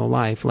personal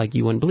life like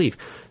you wouldn't believe.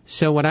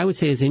 So what I would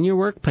say is, in your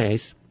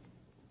workplace,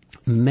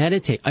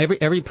 meditate.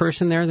 Every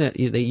person there that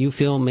you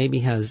feel maybe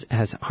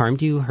has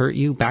harmed you, hurt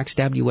you,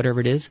 backstabbed you,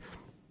 whatever it is,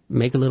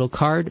 make a little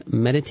card,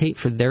 meditate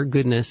for their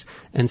goodness,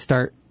 and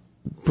start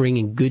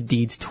bringing good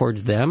deeds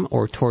towards them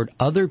or toward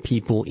other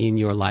people in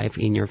your life,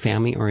 in your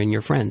family, or in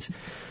your friends.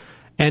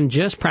 And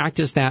just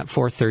practice that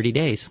for 30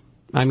 days.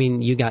 I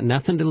mean, you got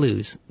nothing to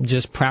lose.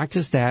 Just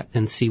practice that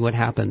and see what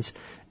happens.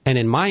 And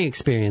in my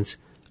experience,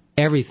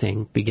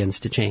 everything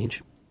begins to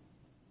change.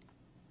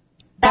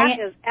 That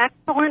is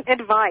excellent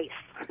advice.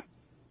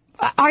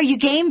 Are you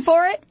game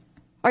for it?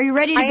 Are you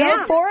ready to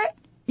go for it?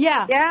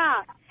 Yeah.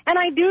 Yeah. And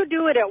I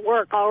do it at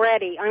work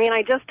already. I mean,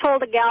 I just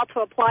told a gal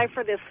to apply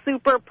for this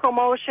super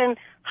promotion,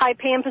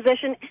 high-paying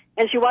position,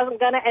 and she wasn't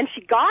going to, and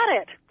she got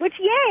it, which,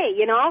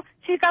 yay,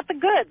 she got the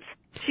goods.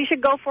 She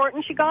should go for it,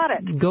 and she got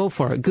it. Go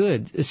for it.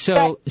 Good.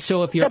 So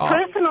if you're... The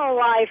personal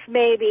life,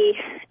 maybe,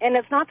 and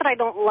it's not that I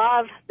don't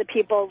love the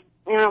people,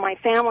 my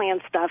family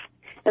and stuff.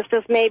 It's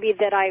just maybe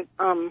that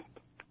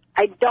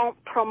I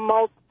don't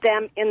promote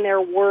them in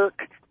their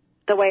work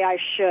the way I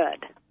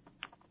should.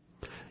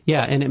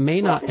 Yeah, and it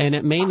may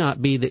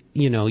not be that,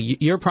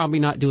 you're probably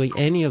not doing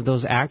any of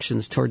those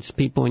actions towards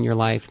people in your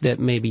life that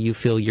maybe you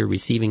feel you're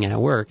receiving at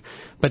work.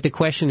 But the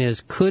question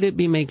is, could it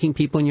be making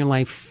people in your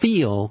life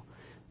feel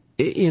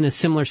in a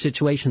similar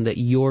situation that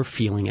you're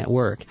feeling at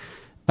work?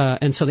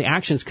 And so the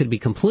actions could be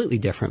completely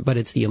different, but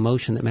it's the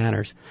emotion that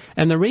matters.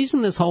 And the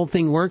reason this whole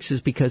thing works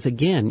is because,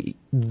 again,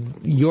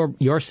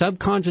 your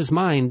subconscious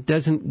mind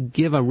doesn't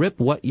give a rip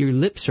what your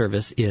lip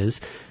service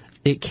is.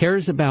 It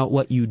cares about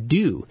what you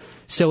do.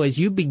 So as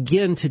you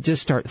begin to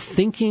just start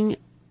thinking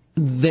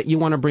that you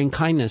want to bring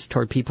kindness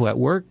toward people at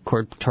work,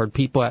 toward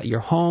people at your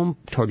home,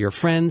 toward your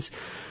friends,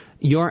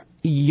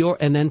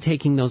 and then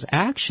taking those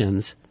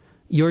actions,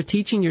 you're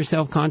teaching your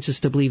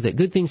self-conscious to believe that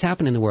good things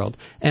happen in the world.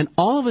 And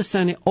all of a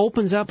sudden it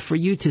opens up for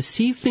you to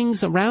see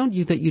things around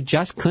you that you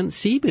just couldn't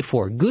see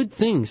before. Good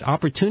things,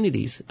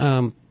 opportunities,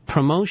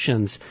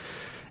 promotions.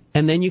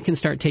 And then you can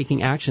start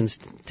taking actions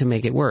to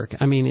make it work.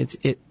 I mean,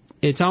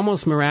 it's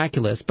almost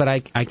miraculous, but I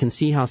can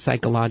see how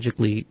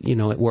psychologically,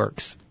 it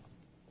works.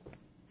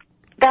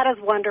 That is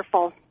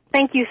wonderful.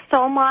 Thank you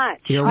so much.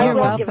 You're I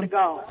welcome. will give it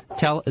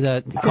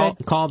a go.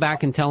 Call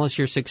back and tell us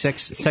your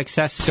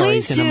success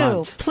stories in a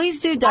month.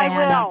 Please do, Diana.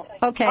 I will.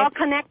 Okay. I'll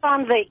connect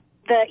on the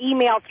the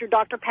email through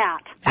Dr.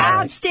 Pat.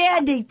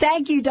 Outstanding.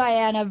 Thank you,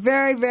 Diana.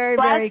 Very, very,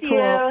 very cool.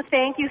 Bless you.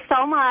 Thank you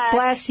so much.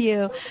 Bless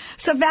you.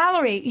 So,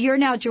 Valerie, you're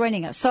now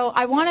joining us. So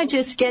I want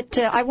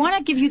to I want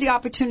to give you the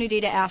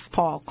opportunity to ask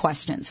Paul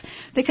questions,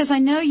 because I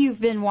know you've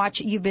been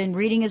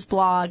reading his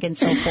blog and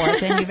so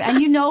forth,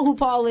 and you know who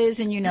Paul is,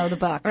 and you know the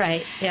book.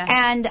 Right, yeah.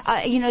 And,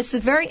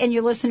 and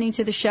you're listening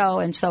to the show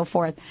and so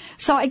forth.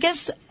 So I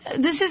guess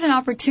this is an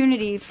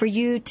opportunity for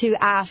you to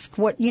ask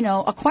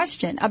a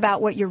question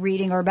about what you're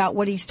reading or about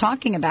what he's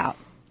talking about.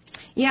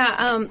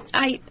 Yeah,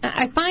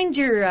 I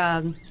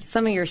find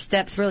some of your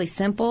steps really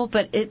simple,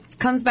 but it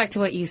comes back to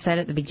what you said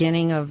at the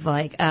beginning of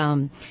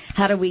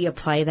how do we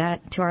apply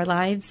that to our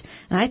lives?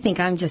 And I think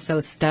I'm just so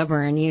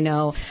stubborn,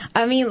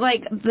 I mean,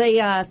 like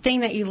the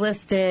thing that you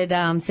listed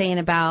saying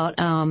about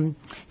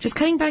just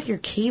cutting back your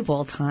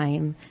cable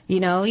time.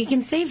 You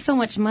can save so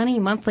much money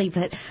monthly,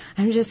 but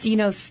I'm just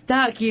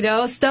stuck,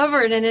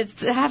 stubborn, and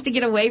I have to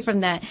get away from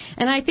that.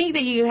 And I think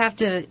that you have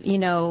to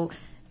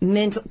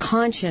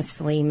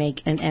consciously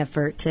make an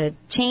effort to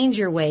change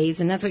your ways,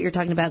 and that's what you're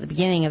talking about at the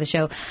beginning of the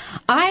show.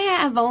 I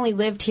have only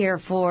lived here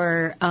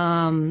for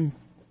about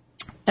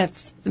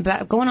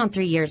going on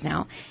 3 years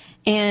now,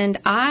 and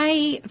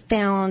I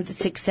found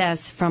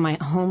success from my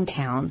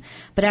hometown.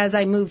 But as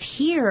I moved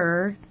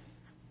here,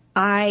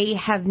 I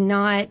have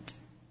not,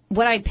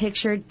 what I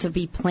pictured to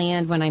be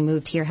planned when I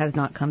moved here has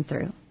not come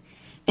through.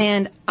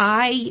 And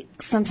I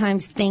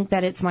sometimes think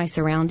that it's my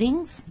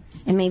surroundings,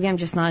 and maybe I'm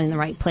just not in the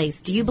right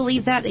place. Do you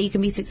believe that you can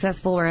be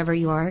successful wherever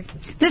you are?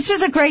 This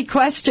is a great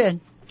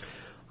question.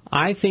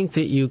 I think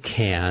that you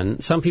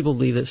can. Some people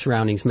believe that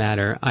surroundings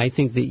matter. I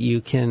think that you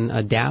can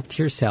adapt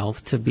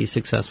yourself to be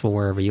successful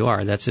wherever you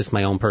are. That's just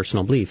my own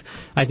personal belief.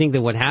 I think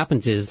that what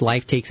happens is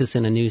life takes us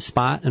in a new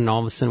spot, and all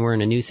of a sudden we're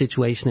in a new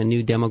situation, a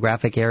new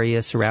demographic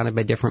area, surrounded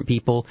by different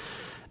people.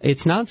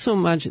 It's not so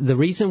much, the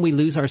reason we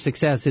lose our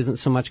success isn't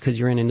so much because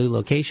you're in a new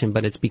location,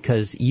 but it's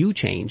because you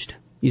changed.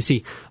 You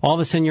see, all of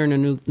a sudden you're in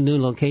a new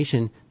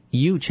location,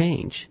 you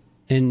change,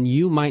 and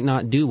you might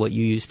not do what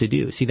you used to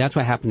do. See, that's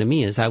what happened to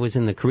me is I was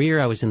in the career,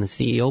 I was in the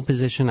CEO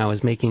position, I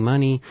was making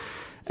money,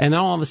 and then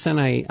all of a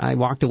sudden I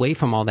walked away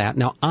from all that.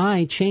 Now,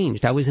 I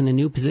changed. I was in a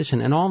new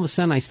position, and all of a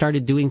sudden I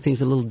started doing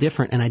things a little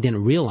different, and I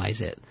didn't realize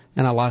it,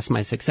 and I lost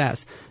my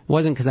success. It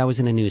wasn't because I was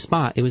in a new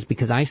spot. It was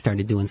because I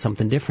started doing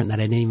something different that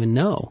I didn't even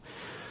know.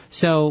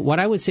 So what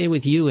I would say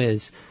with you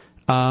is,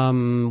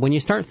 when you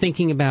start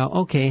thinking about,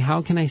 okay,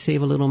 how can I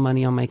save a little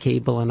money on my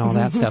cable and all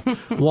that stuff?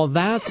 Well,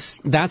 that's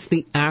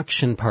the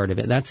action part of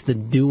it. That's the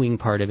doing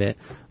part of it.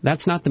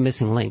 That's not the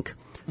missing link.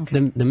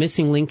 Okay. The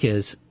missing link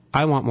is,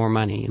 I want more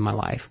money in my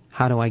life.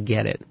 How do I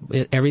get it?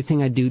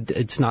 Everything I do,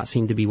 it's not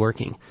seem to be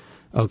working.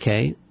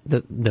 Okay?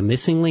 The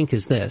missing link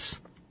is this.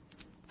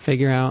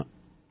 Figure out,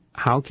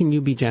 how can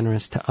you be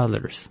generous to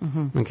others?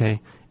 Mm-hmm.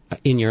 Okay?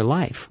 In your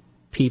life.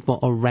 People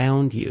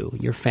around you,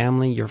 your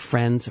family, your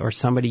friends, or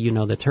somebody you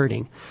know that's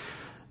hurting.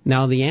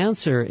 Now, the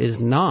answer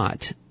is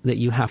not that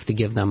you have to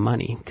give them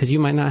money, because you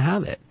might not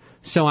have it.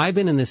 So I've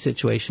been in this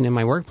situation in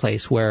my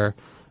workplace where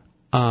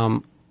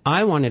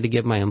I wanted to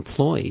give my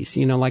employees,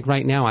 like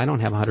right now I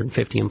don't have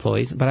 150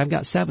 employees, but I've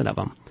got 7 of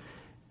them.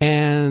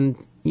 And,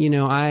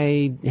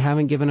 I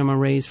haven't given them a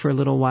raise for a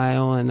little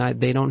while, and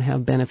they don't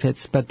have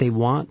benefits, but they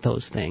want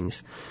those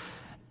things.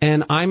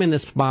 And I'm in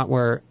this spot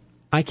where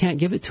I can't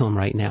give it to them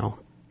right now.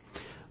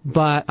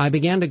 But I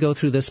began to go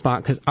through this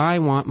spot because I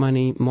want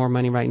more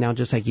money right now,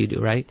 just like you do,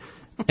 right?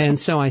 And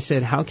so I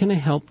said, how can I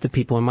help the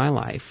people in my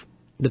life?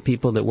 The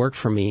people that work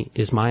for me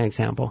is my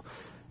example.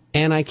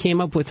 And I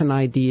came up with an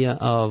idea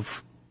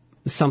of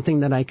something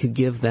that I could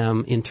give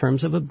them in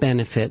terms of a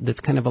benefit that's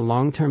kind of a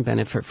long-term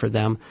benefit for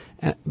them,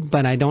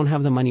 but I don't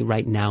have the money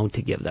right now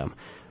to give them.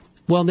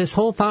 Well, this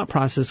whole thought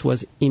process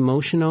was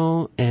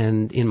emotional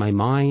and in my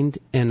mind,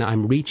 and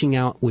I'm reaching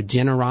out with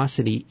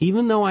generosity.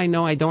 Even though I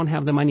know I don't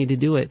have the money to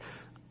do it,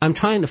 I'm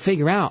trying to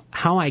figure out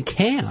how I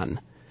can.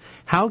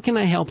 How can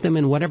I help them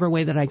in whatever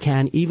way that I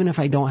can, even if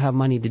I don't have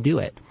money to do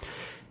it?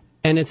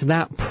 And it's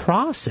that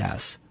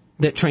process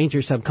that trains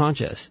your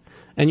subconscious.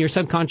 And your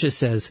subconscious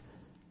says,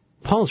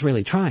 Paul's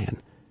really trying.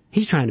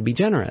 He's trying to be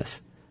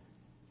generous.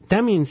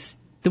 That means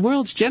the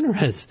world's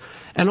generous.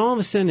 And all of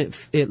a sudden,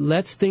 it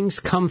lets things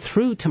come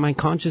through to my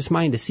conscious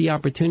mind to see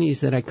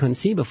opportunities that I couldn't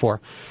see before.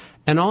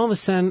 And all of a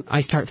sudden,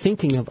 I start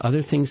thinking of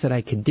other things that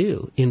I could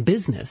do in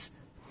business.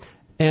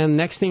 And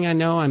next thing I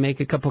know, I make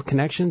a couple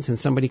connections and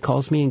somebody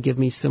calls me and give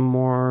me some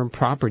more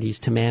properties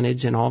to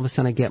manage, and all of a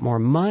sudden I get more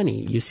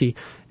money, you see,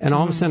 and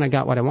all of a sudden I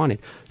got what I wanted.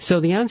 So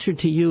the answer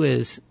to you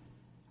is,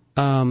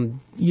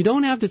 you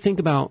don't have to think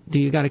about, do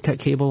you got to cut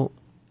cable,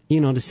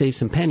 to save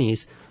some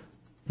pennies.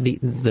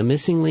 The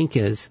missing link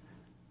is,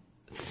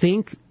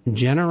 think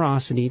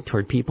generosity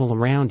toward people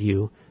around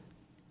you.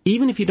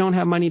 Even if you don't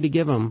have money to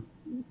give them,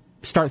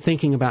 start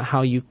thinking about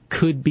how you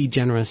could be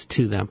generous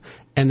to them,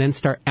 and then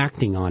start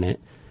acting on it.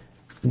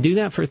 Do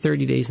that for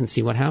 30 days and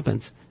see what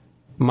happens.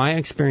 My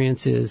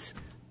experience is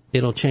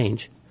it'll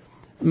change.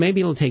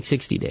 maybe it'll take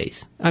 60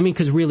 days. I mean,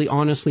 because really,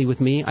 honestly,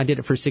 with me, I did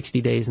it for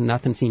 60 days and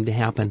nothing seemed to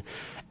happen.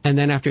 And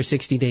then after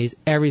 60 days,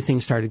 everything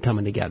started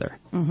coming together.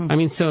 I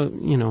mean, so,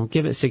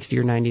 give it 60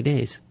 or 90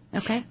 days.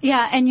 Okay.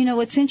 Yeah, and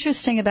what's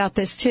interesting about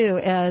this too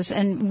is,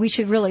 and we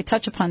should really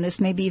touch upon this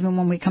maybe even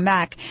when we come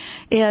back,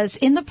 is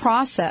in the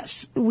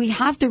process, we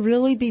have to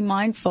really be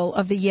mindful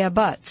of the yeah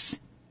buts.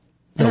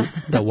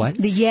 The what?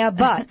 The yeah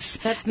buts.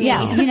 That's me.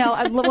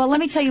 Yeah, well, let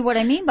me tell you what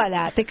I mean by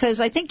that, because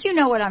I think you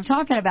know what I'm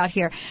talking about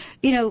here.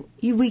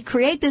 We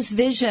create this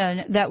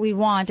vision that we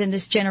want and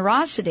this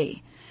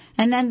generosity.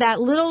 And then that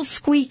little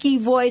squeaky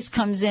voice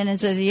comes in and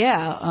says,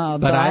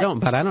 but I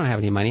don't have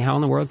any money. How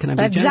in the world can I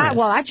be generous?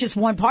 Well, that's just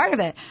one part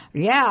of it.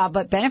 Yeah,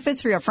 but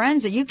benefits for your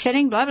friends. Are you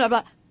kidding? Blah, blah,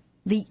 blah.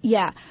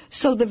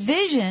 So the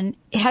vision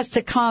has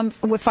to come,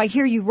 if I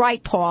hear you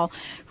right, Paul,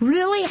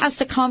 really has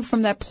to come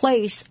from that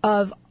place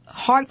of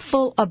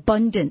heartful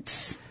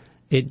abundance.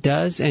 It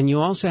does. And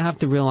you also have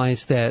to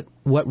realize that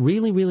what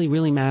really, really,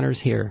 really matters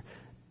here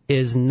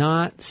is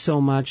not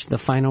so much the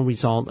final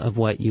result of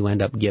what you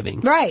end up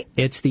giving. Right.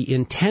 It's the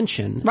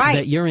intention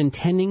that you're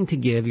intending to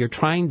give, you're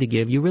trying to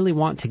give, you really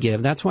want to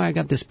give. That's why I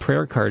got this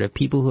prayer card of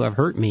people who have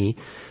hurt me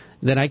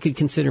that I could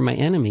consider my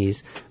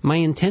enemies. My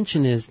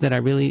intention is that I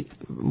really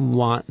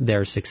want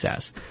their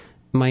success.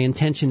 My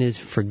intention is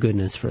for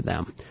goodness for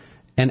them.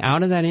 And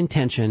out of that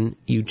intention,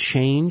 you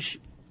change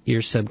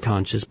your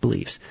subconscious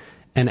beliefs.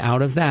 And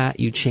out of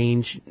that, you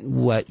change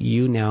what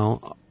you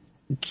now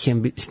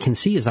can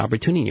see as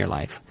opportunity in your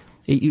life.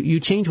 You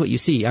change what you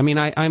see. I mean,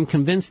 I'm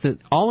convinced that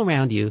all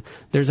around you,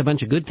 there's a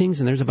bunch of good things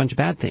and there's a bunch of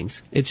bad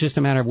things. It's just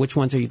a matter of which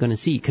ones are you going to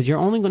see, because you're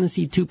only going to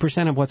see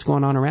 2% of what's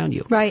going on around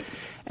you. Right.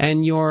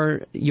 And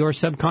your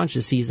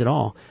subconscious sees it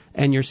all.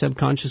 And your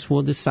subconscious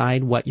will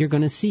decide what you're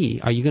going to see.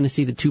 Are you going to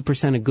see the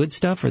 2% of good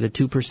stuff or the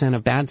 2%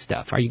 of bad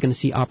stuff? Are you going to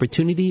see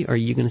opportunity or are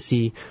you going to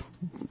see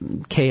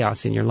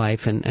chaos in your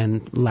life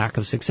and lack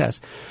of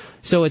success?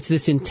 So it's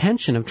this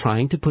intention of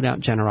trying to put out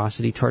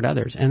generosity toward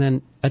others and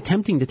then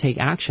attempting to take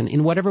action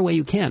in whatever way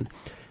you can.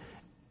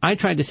 I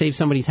tried to save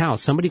somebody's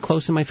house. Somebody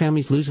close in my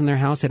family's losing their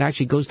house. It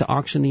actually goes to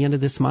auction the end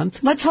of this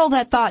month. Let's hold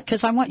that thought,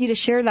 because I want you to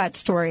share that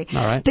story.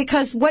 All right.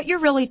 Because what you're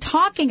really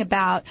talking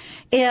about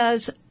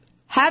is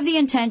have the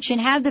intention,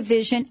 have the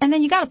vision, and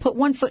then you got to put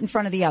one foot in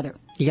front of the other.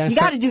 You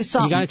got to do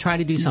something. You got to try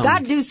to do something. You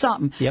got to do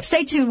something. Yep.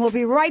 Stay tuned. We'll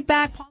be right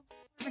back. Paul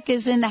McCormick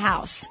is in the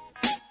house.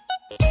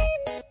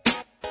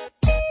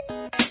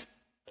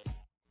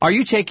 Are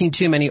you taking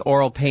too many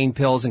oral pain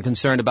pills and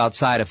concerned about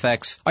side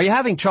effects? Are you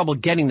having trouble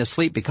getting to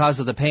sleep because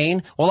of the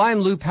pain? Well,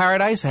 I'm Lou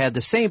Paradise. I had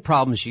the same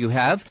problems you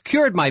have.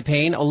 Cured my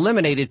pain,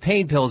 eliminated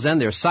pain pills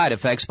and their side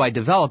effects by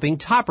developing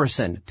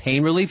Topricin,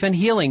 pain relief and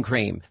healing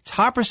cream.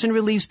 Topricin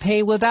relieves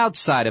pain without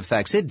side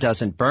effects. It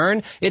doesn't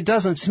burn, it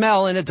doesn't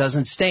smell, and it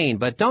doesn't stain.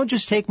 But don't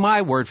just take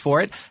my word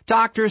for it.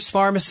 Doctors,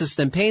 pharmacists,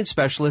 and pain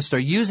specialists are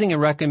using and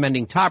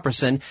recommending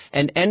Topricin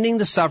and ending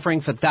the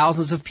suffering for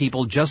thousands of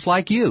people just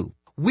like you.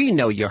 We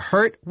know you're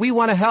hurt. We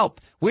want to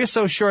help. We're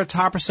so sure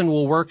Topricin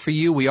will work for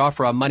you, we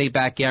offer a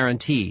money-back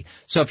guarantee.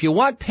 So if you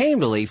want pain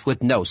relief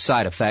with no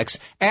side effects,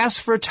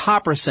 ask for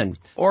Topricin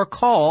or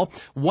call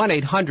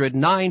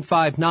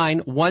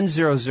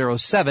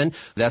 1-800-959-1007.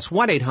 That's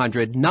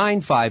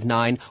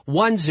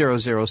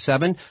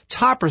 1-800-959-1007.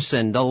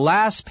 Topricin, the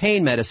last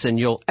pain medicine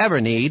you'll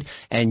ever need,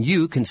 and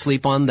you can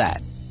sleep on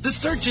that. The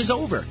search is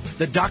over.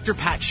 The Dr.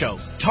 Pat Show,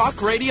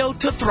 talk radio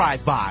to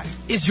thrive by,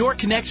 is your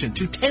connection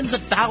to tens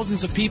of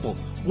thousands of people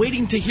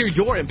waiting to hear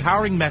your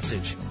empowering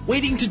message,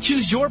 waiting to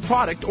choose your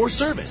product or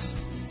service.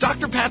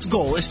 Dr. Pat's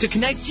goal is to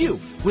connect you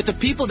with the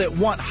people that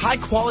want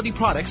high-quality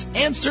products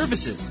and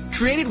services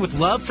created with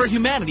love for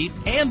humanity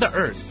and the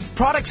earth.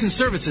 Products and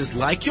services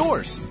like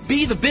yours.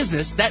 Be the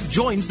business that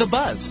joins the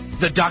buzz.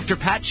 The Dr.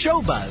 Pat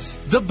Show buzz.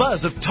 The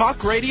buzz of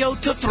talk radio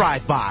to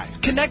thrive by.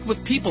 Connect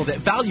with people that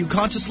value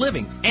conscious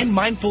living and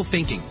mindful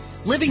thinking.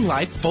 Living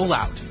life full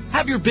out.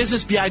 Have your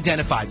business be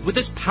identified with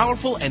this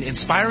powerful and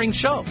inspiring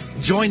show.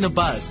 Join the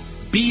buzz.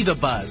 Be the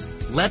buzz.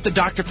 Let the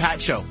Dr.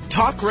 Pat Show,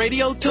 talk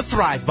radio to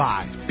thrive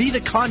by. Be the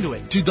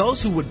conduit to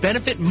those who would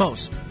benefit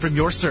most from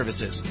your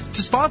services.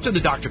 To sponsor the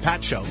Dr.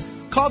 Pat Show,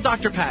 call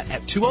Dr. Pat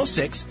at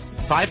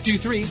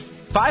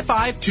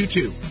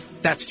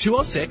 206-523-5522. That's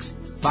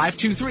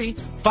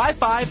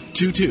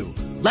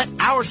 206-523-5522. Let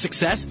our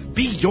success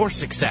be your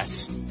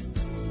success.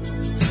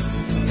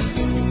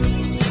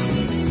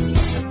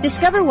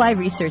 Discover why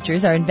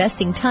researchers are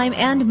investing time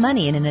and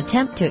money in an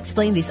attempt to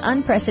explain these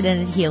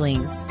unprecedented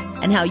healings,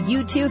 and how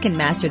you too can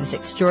master this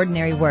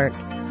extraordinary work.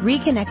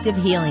 Reconnective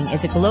healing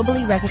is a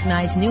globally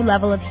recognized new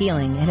level of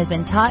healing and has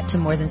been taught to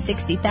more than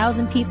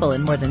 60,000 people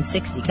in more than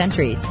 60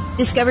 countries.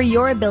 Discover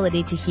your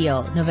ability to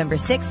heal November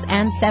 6th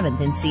and 7th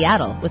in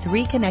Seattle with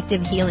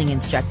Reconnective healing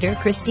instructor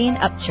Christine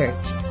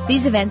Upchurch.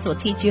 These events will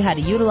teach you how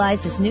to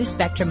utilize this new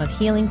spectrum of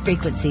healing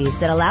frequencies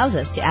that allows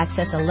us to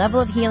access a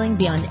level of healing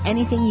beyond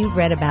anything you've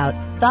read about,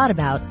 thought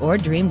about, or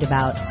dreamed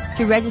about.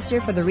 To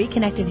register for the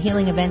Reconnective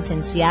Healing events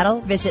in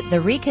Seattle, visit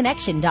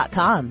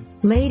thereconnection.com.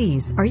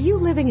 Ladies, are you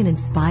living an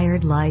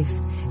inspired life?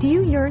 Do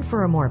you yearn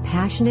for a more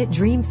passionate,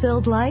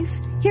 dream-filled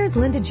life? Here's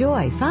Linda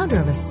Joy, founder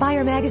of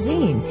Aspire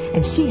Magazine,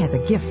 and she has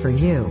a gift for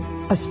you.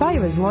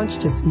 Aspire has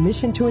launched its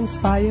Mission to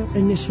Inspire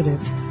initiative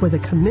with a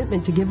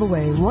commitment to give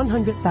away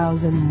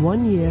 100,000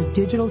 one-year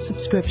digital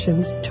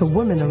subscriptions to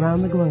women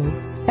around the globe.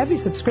 Every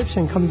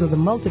subscription comes with a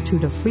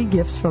multitude of free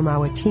gifts from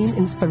our Team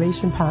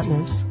Inspiration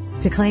partners.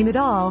 To claim it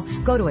all,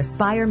 go to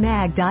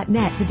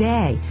aspiremag.net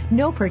today.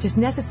 No purchase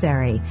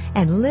necessary.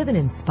 And live an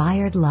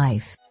inspired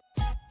life.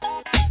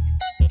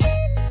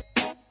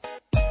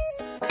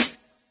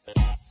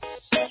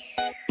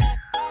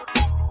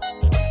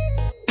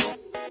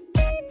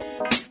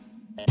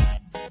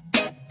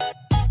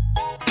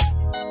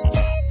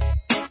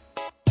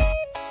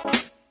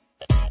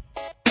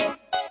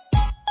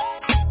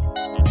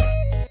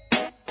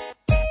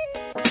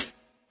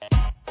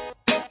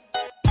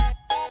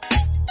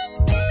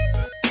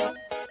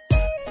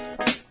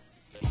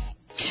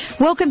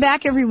 Welcome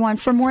back, everyone.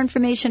 For more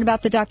information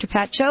about the Dr.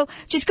 Pat Show,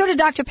 just go to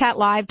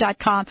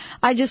drpatlive.com.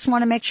 I just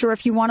want to make sure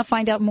if you want to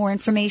find out more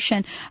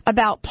information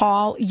about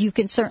Paul, you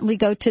can certainly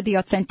go to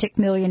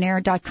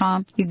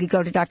theauthenticmillionaire.com. You could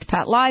go to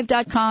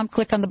drpatlive.com,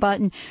 click on the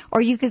button, or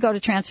you could go to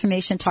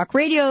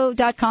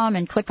transformationtalkradio.com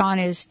and click on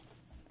his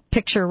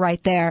picture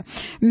right there.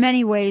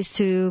 Many ways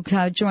to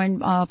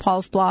join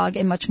Paul's blog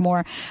and much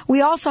more.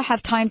 We also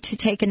have time to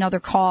take another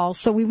call,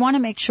 so we want to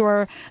make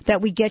sure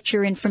that we get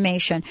your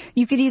information.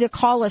 You could either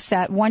call us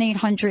at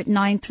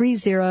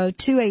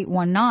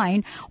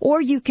 1-800-930-2819, or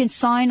you can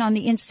sign on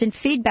the instant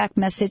feedback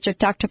message at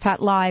Dr.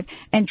 Pat Live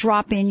and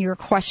drop in your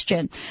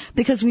question,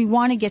 because we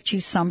want to get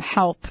you some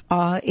help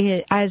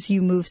as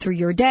you move through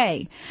your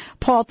day.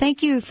 Paul,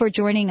 thank you for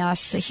joining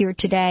us here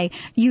today.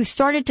 You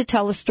started to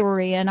tell a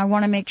story, and I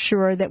want to make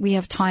sure that we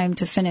have time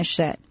to finish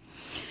it,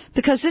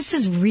 because this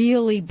has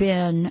really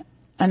been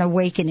an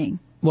awakening.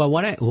 Well,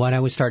 what I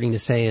was starting to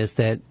say is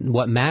that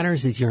what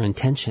matters is your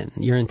intention.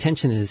 Your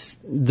intention is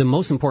the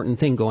most important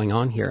thing going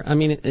on here. I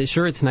mean,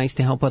 sure, it's nice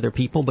to help other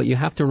people, but you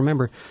have to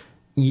remember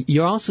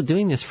you're also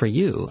doing this for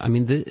you. I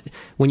mean,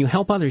 when you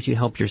help others, you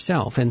help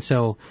yourself. And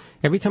so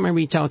every time I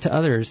reach out to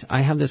others, I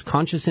have this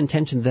conscious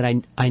intention that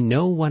I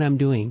know what I'm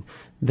doing.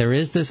 There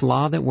is this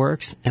law that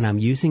works, and I'm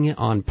using it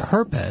on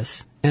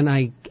purpose. And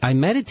I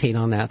meditate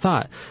on that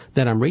thought,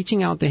 that I'm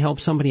reaching out to help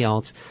somebody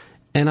else,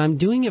 and I'm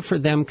doing it for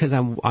them because I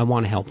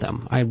want to help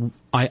them.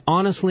 I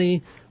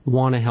honestly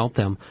want to help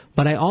them.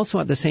 But I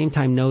also at the same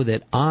time know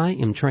that I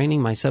am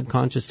training my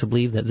subconscious to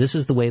believe that this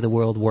is the way the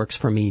world works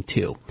for me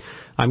too.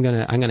 I'm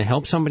gonna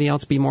help somebody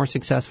else be more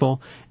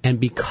successful, and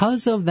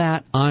because of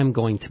that, I'm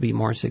going to be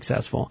more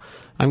successful.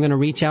 I'm going to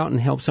reach out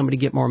and help somebody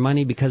get more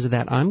money. Because of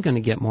that, I'm going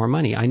to get more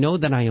money. I know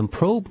that I am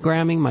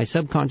programming my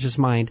subconscious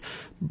mind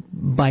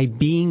by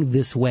being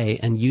this way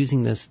and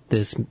using this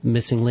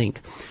missing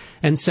link.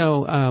 And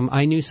so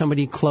I knew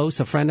somebody close,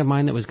 a friend of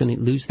mine, that was going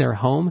to lose their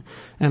home,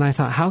 and I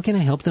thought, how can I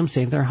help them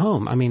save their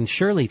home? I mean,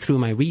 surely through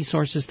my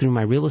resources, through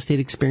my real estate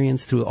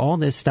experience, through all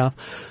this stuff,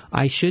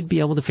 I should be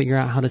able to figure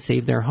out how to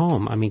save their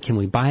home. I mean, can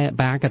we buy it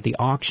back at the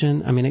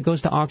auction? I mean, it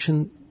goes to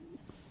auction.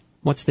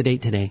 What's the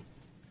date today?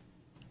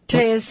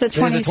 Today is the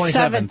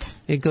 27th.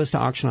 It goes to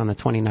auction on the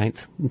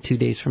 29th, 2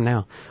 days from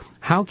now.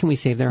 How can we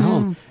save their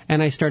home?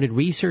 And I started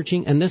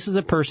researching, and this is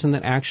a person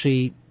that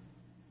actually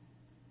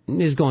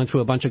is going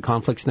through a bunch of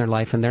conflicts in their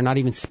life, and they're not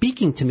even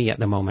speaking to me at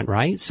the moment,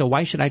 right? So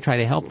why should I try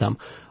to help them?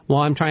 Well,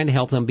 I'm trying to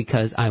help them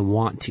because I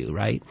want to,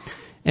 right?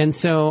 And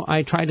so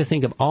I tried to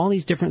think of all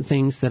these different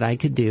things that I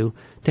could do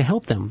to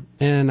help them.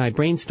 And I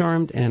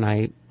brainstormed, and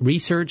I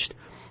researched,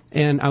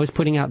 and I was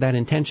putting out that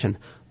intention.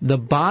 The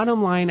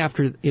bottom line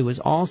after it was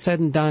all said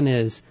and done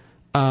is,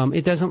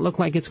 it doesn't look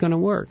like it's going to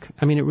work.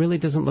 I mean, it really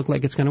doesn't look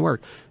like it's going to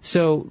work.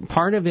 So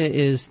part of it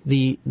is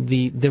the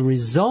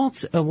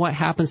results of what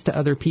happens to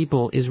other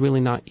people is really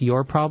not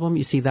your problem.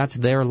 You see, that's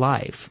their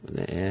life.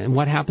 And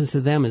what happens to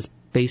them is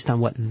based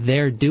on what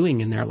they're doing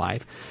in their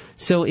life.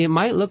 So it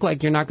might look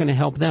like you're not going to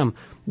help them,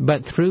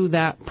 but through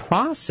that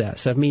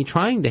process of me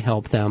trying to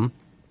help them,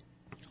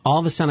 all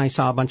of a sudden I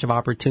saw a bunch of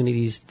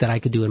opportunities that I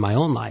could do in my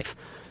own life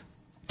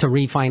to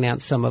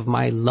refinance some of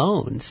my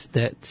loans.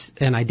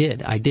 And I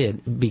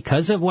did.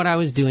 Because of what I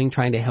was doing,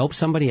 trying to help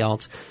somebody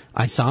else,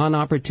 I saw an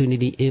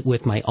opportunity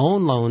with my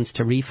own loans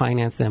to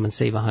refinance them and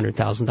save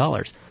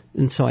 $100,000.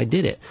 And so I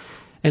did it.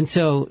 And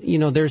so,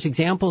 there's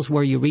examples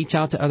where you reach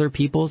out to other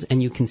people's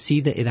and you can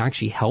see that it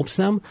actually helps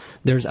them.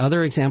 There's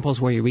other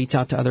examples where you reach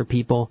out to other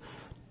people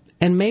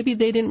and maybe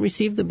they didn't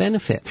receive the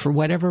benefit for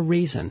whatever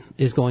reason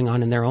is going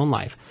on in their own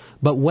life.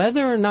 But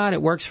whether or not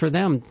it works for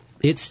them,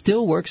 it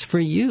still works for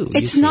you.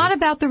 It's not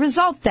about the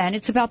result then.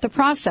 It's about the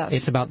process.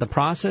 It's about the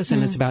process,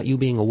 and it's about you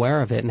being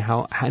aware of it and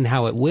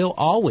how it will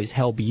always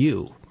help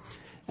you.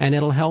 And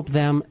it'll help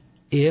them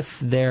if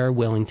they're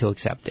willing to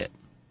accept it.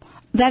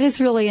 That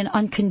is really an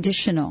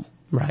unconditional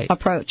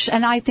approach.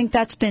 And I think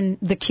that's been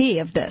the key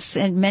of this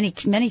and many,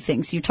 many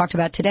things you talked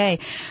about today.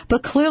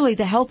 But clearly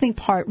the helping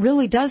part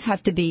really does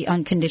have to be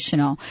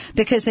unconditional.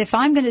 Because if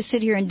I'm going to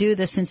sit here and do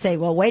this and say,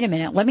 well, wait a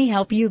minute, let me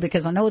help you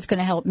because I know it's going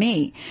to help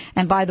me.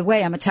 And by the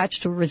way, I'm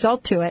attached to a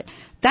result to it.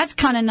 That's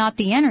kind of not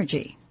the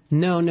energy.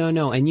 No.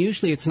 And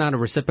usually it's not a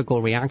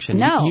reciprocal reaction.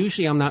 No.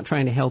 Usually I'm not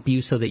trying to help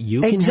you so that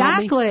you can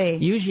help me.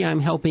 Usually I'm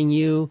helping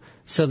you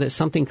so that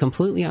something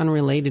completely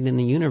unrelated in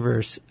the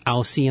universe,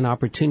 I'll see an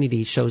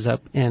opportunity, shows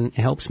up and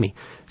helps me.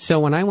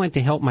 So when I went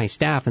to help my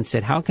staff and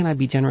said, how can I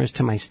be generous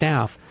to my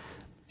staff?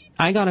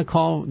 I got a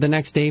call the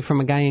next day from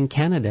a guy in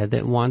Canada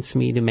that wants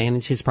me to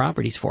manage his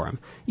properties for him.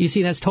 You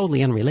see, that's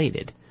totally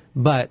unrelated.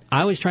 But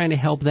I was trying to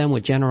help them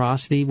with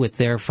generosity with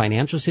their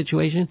financial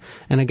situation,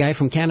 and a guy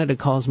from Canada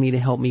calls me to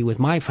help me with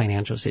my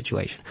financial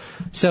situation.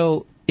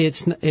 So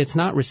it's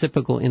not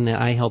reciprocal in that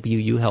I help you,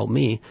 you help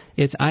me.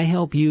 It's I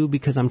help you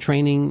because I'm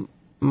training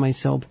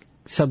myself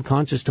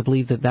subconscious to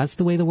believe that that's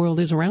the way the world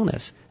is around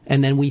us.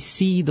 And then we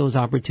see those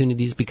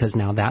opportunities because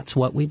now that's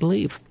what we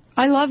believe.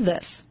 I love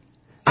this.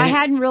 I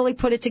hadn't really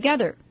put it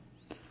together.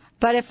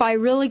 But if I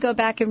really go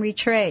back and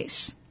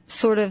retrace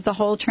sort of the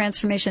whole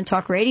Transformation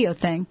Talk Radio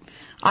thing,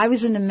 I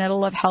was in the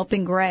middle of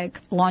helping Greg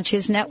launch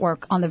his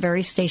network on the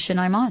very station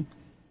I'm on.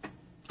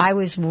 I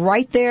was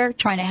right there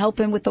trying to help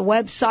him with the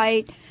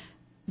website,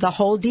 the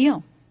whole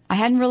deal. I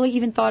hadn't really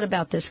even thought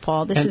about this,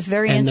 Paul. This is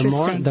very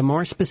interesting. The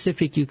more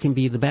specific you can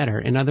be, the better.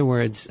 In other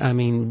words,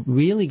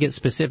 really get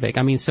specific.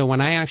 So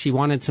when I actually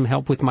wanted some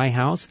help with my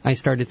house, I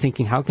started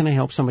thinking, how can I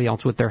help somebody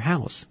else with their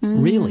house?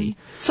 Mm-hmm. Really?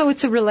 So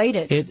it's a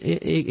related.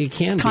 It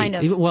can kind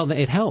be. of. Well,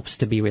 it helps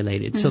to be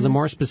related. Mm-hmm. So the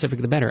more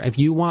specific, the better. If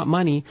you want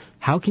money,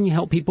 how can you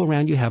help people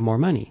around you have more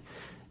money?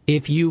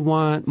 If you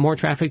want more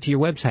traffic to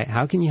your website,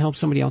 how can you help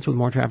somebody else with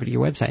more traffic to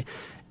your website?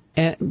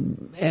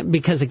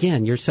 Because,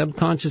 again, your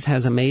subconscious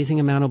has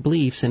amazing amount of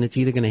beliefs, and it's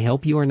either going to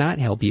help you or not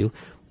help you,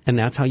 and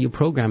that's how you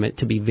program it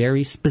to be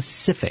very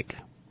specific.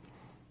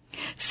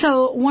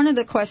 So one of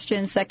the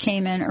questions that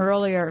came in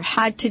earlier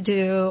had to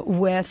do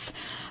with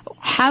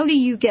how do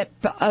you get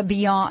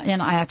beyond,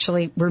 and I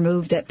actually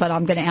removed it, but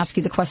I'm going to ask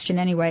you the question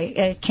anyway.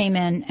 It came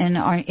in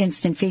our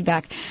instant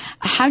feedback.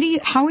 How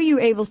are you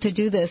able to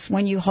do this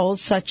when you hold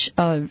such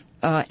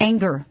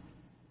anger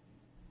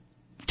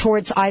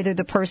towards either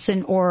the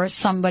person or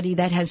somebody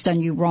that has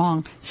done you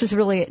wrong?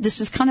 This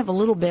is kind of a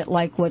little bit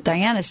like what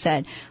Diana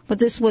said, but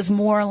this was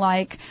more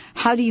like,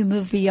 how do you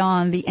move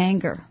beyond the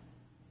anger?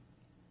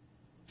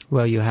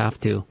 Well, you have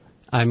to.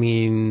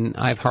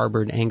 I've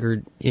harbored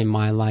anger in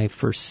my life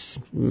for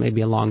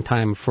maybe a long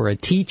time for a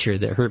teacher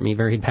that hurt me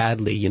very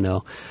badly,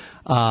 who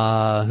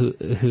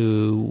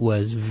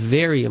was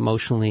very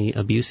emotionally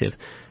abusive.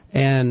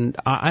 And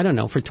I don't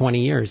know, for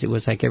 20 years, it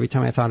was like every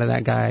time I thought of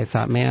that guy, I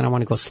thought, man, I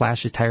want to go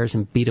slash his tires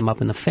and beat him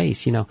up in the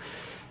face,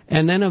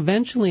 And then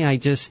eventually I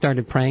just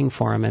started praying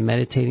for him and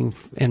meditating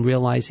and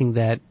realizing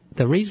that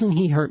the reason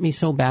he hurt me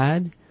so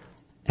bad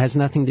has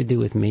nothing to do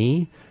with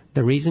me.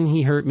 The reason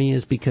he hurt me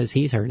is because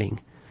he's hurting.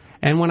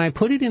 And when I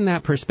put it in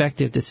that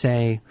perspective to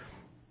say,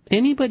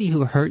 anybody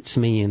who hurts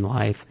me in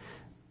life,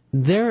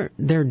 they're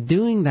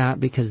doing that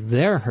because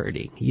they're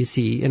hurting, you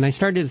see. And I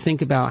started to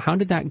think about, how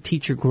did that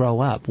teacher grow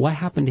up? What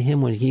happened to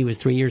him when he was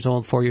 3 years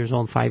old, 4 years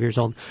old, 5 years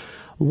old?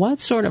 What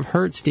sort of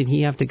hurts did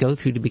he have to go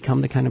through to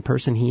become the kind of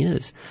person he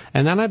is?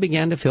 And then I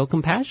began to feel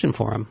compassion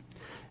for him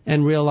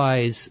and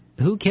realize,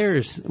 who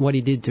cares what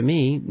he did to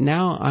me?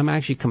 Now I'm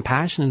actually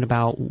compassionate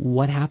about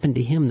what happened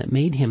to him that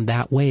made him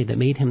that way, that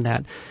made him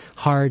that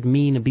hard,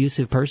 mean,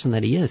 abusive person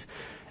that he is.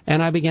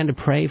 And I began to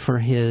pray for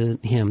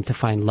him to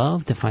find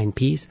love, to find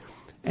peace.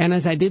 And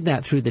as I did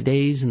that through the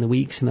days and the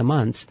weeks and the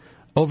months,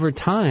 over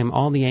time,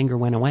 all the anger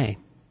went away.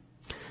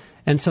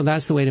 And so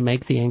that's the way to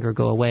make the anger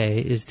go away,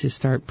 is to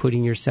start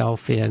putting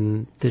yourself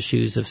in the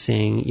shoes of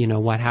seeing,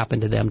 what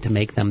happened to them to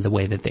make them the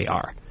way that they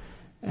are.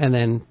 And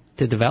then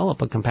to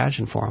develop a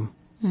compassion for them.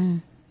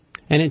 Mm.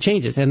 And it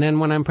changes. And then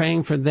when I'm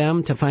praying for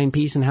them to find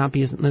peace and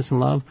happiness and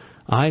love,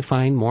 I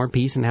find more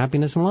peace and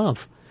happiness and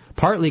love.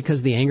 Partly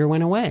because the anger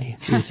went away,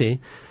 you see.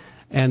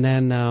 And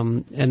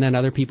then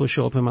other people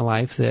show up in my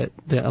life that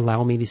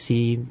allow me to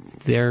see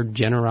their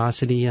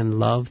generosity and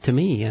love to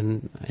me,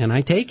 and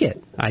I take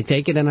it. I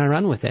take it and I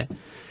run with it.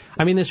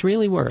 This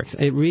really works.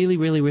 It really,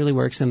 really, really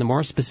works. And the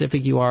more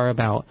specific you are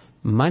about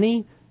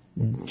money,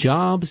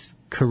 jobs,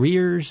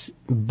 careers,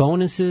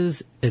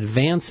 bonuses,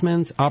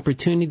 advancements,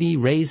 opportunity,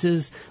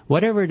 raises,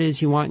 whatever it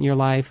is you want in your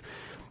life,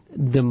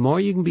 the more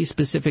you can be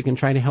specific and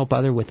try to help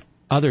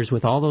others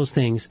with all those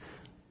things,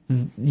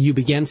 you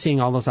begin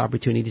seeing all those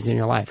opportunities in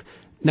your life.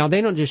 Now,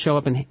 they don't just show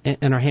up and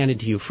are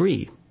handed to you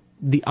free.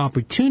 The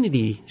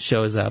opportunity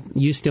shows up.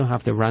 You still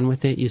have to run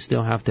with it. You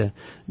still have to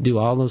do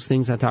all those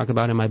things I talk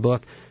about in my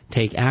book.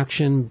 Take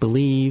action,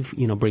 believe,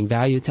 bring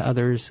value to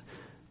others.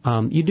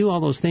 You do all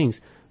those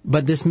things.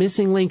 But this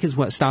missing link is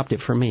what stopped it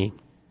for me.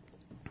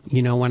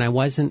 When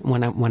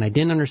I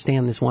didn't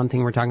understand this one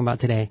thing we're talking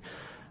about today,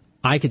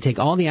 I could take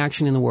all the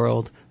action in the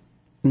world.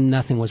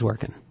 Nothing was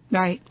working.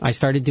 Right. I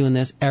started doing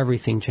this.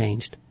 Everything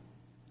changed.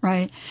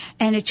 Right.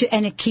 And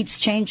it keeps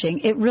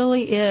changing. It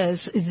really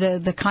is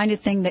the kind of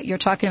thing that you're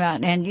talking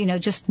about.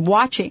 And, just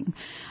watching,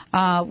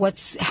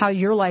 how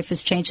your life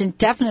has changed, and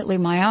definitely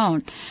my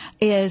own,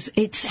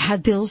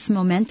 builds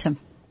momentum.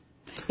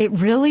 It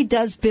really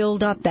does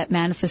build up that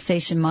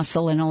manifestation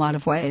muscle in a lot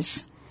of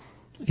ways.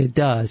 It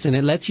does, and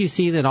it lets you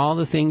see that all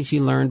the things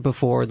you learned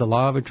before, the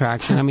law of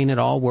attraction, it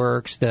all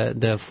works.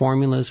 The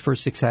formulas for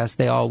success,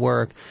 they all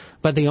work.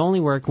 But they only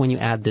work when you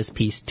add this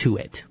piece to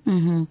it.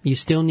 Mm-hmm. You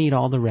still need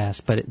all the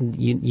rest, but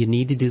you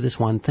need to do this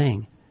one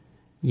thing.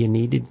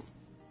 You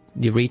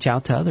reach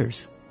out to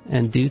others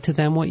and do to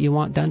them what you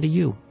want done to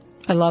you.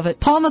 I love it.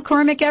 Paul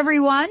McCormick,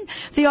 everyone.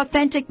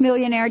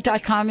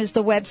 TheAuthenticMillionaire.com is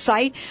the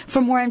website. For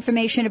more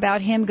information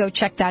about him, go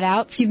check that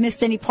out. If you've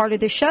missed any part of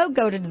the show,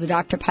 go to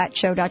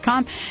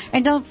thedrpatshow.com.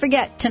 And don't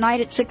forget,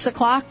 tonight at 6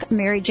 o'clock,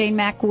 Mary Jane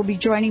Mack will be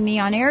joining me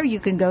on air. You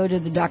can go to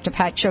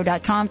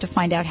thedrpatshow.com to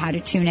find out how to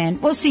tune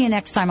in. We'll see you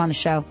next time on the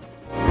show.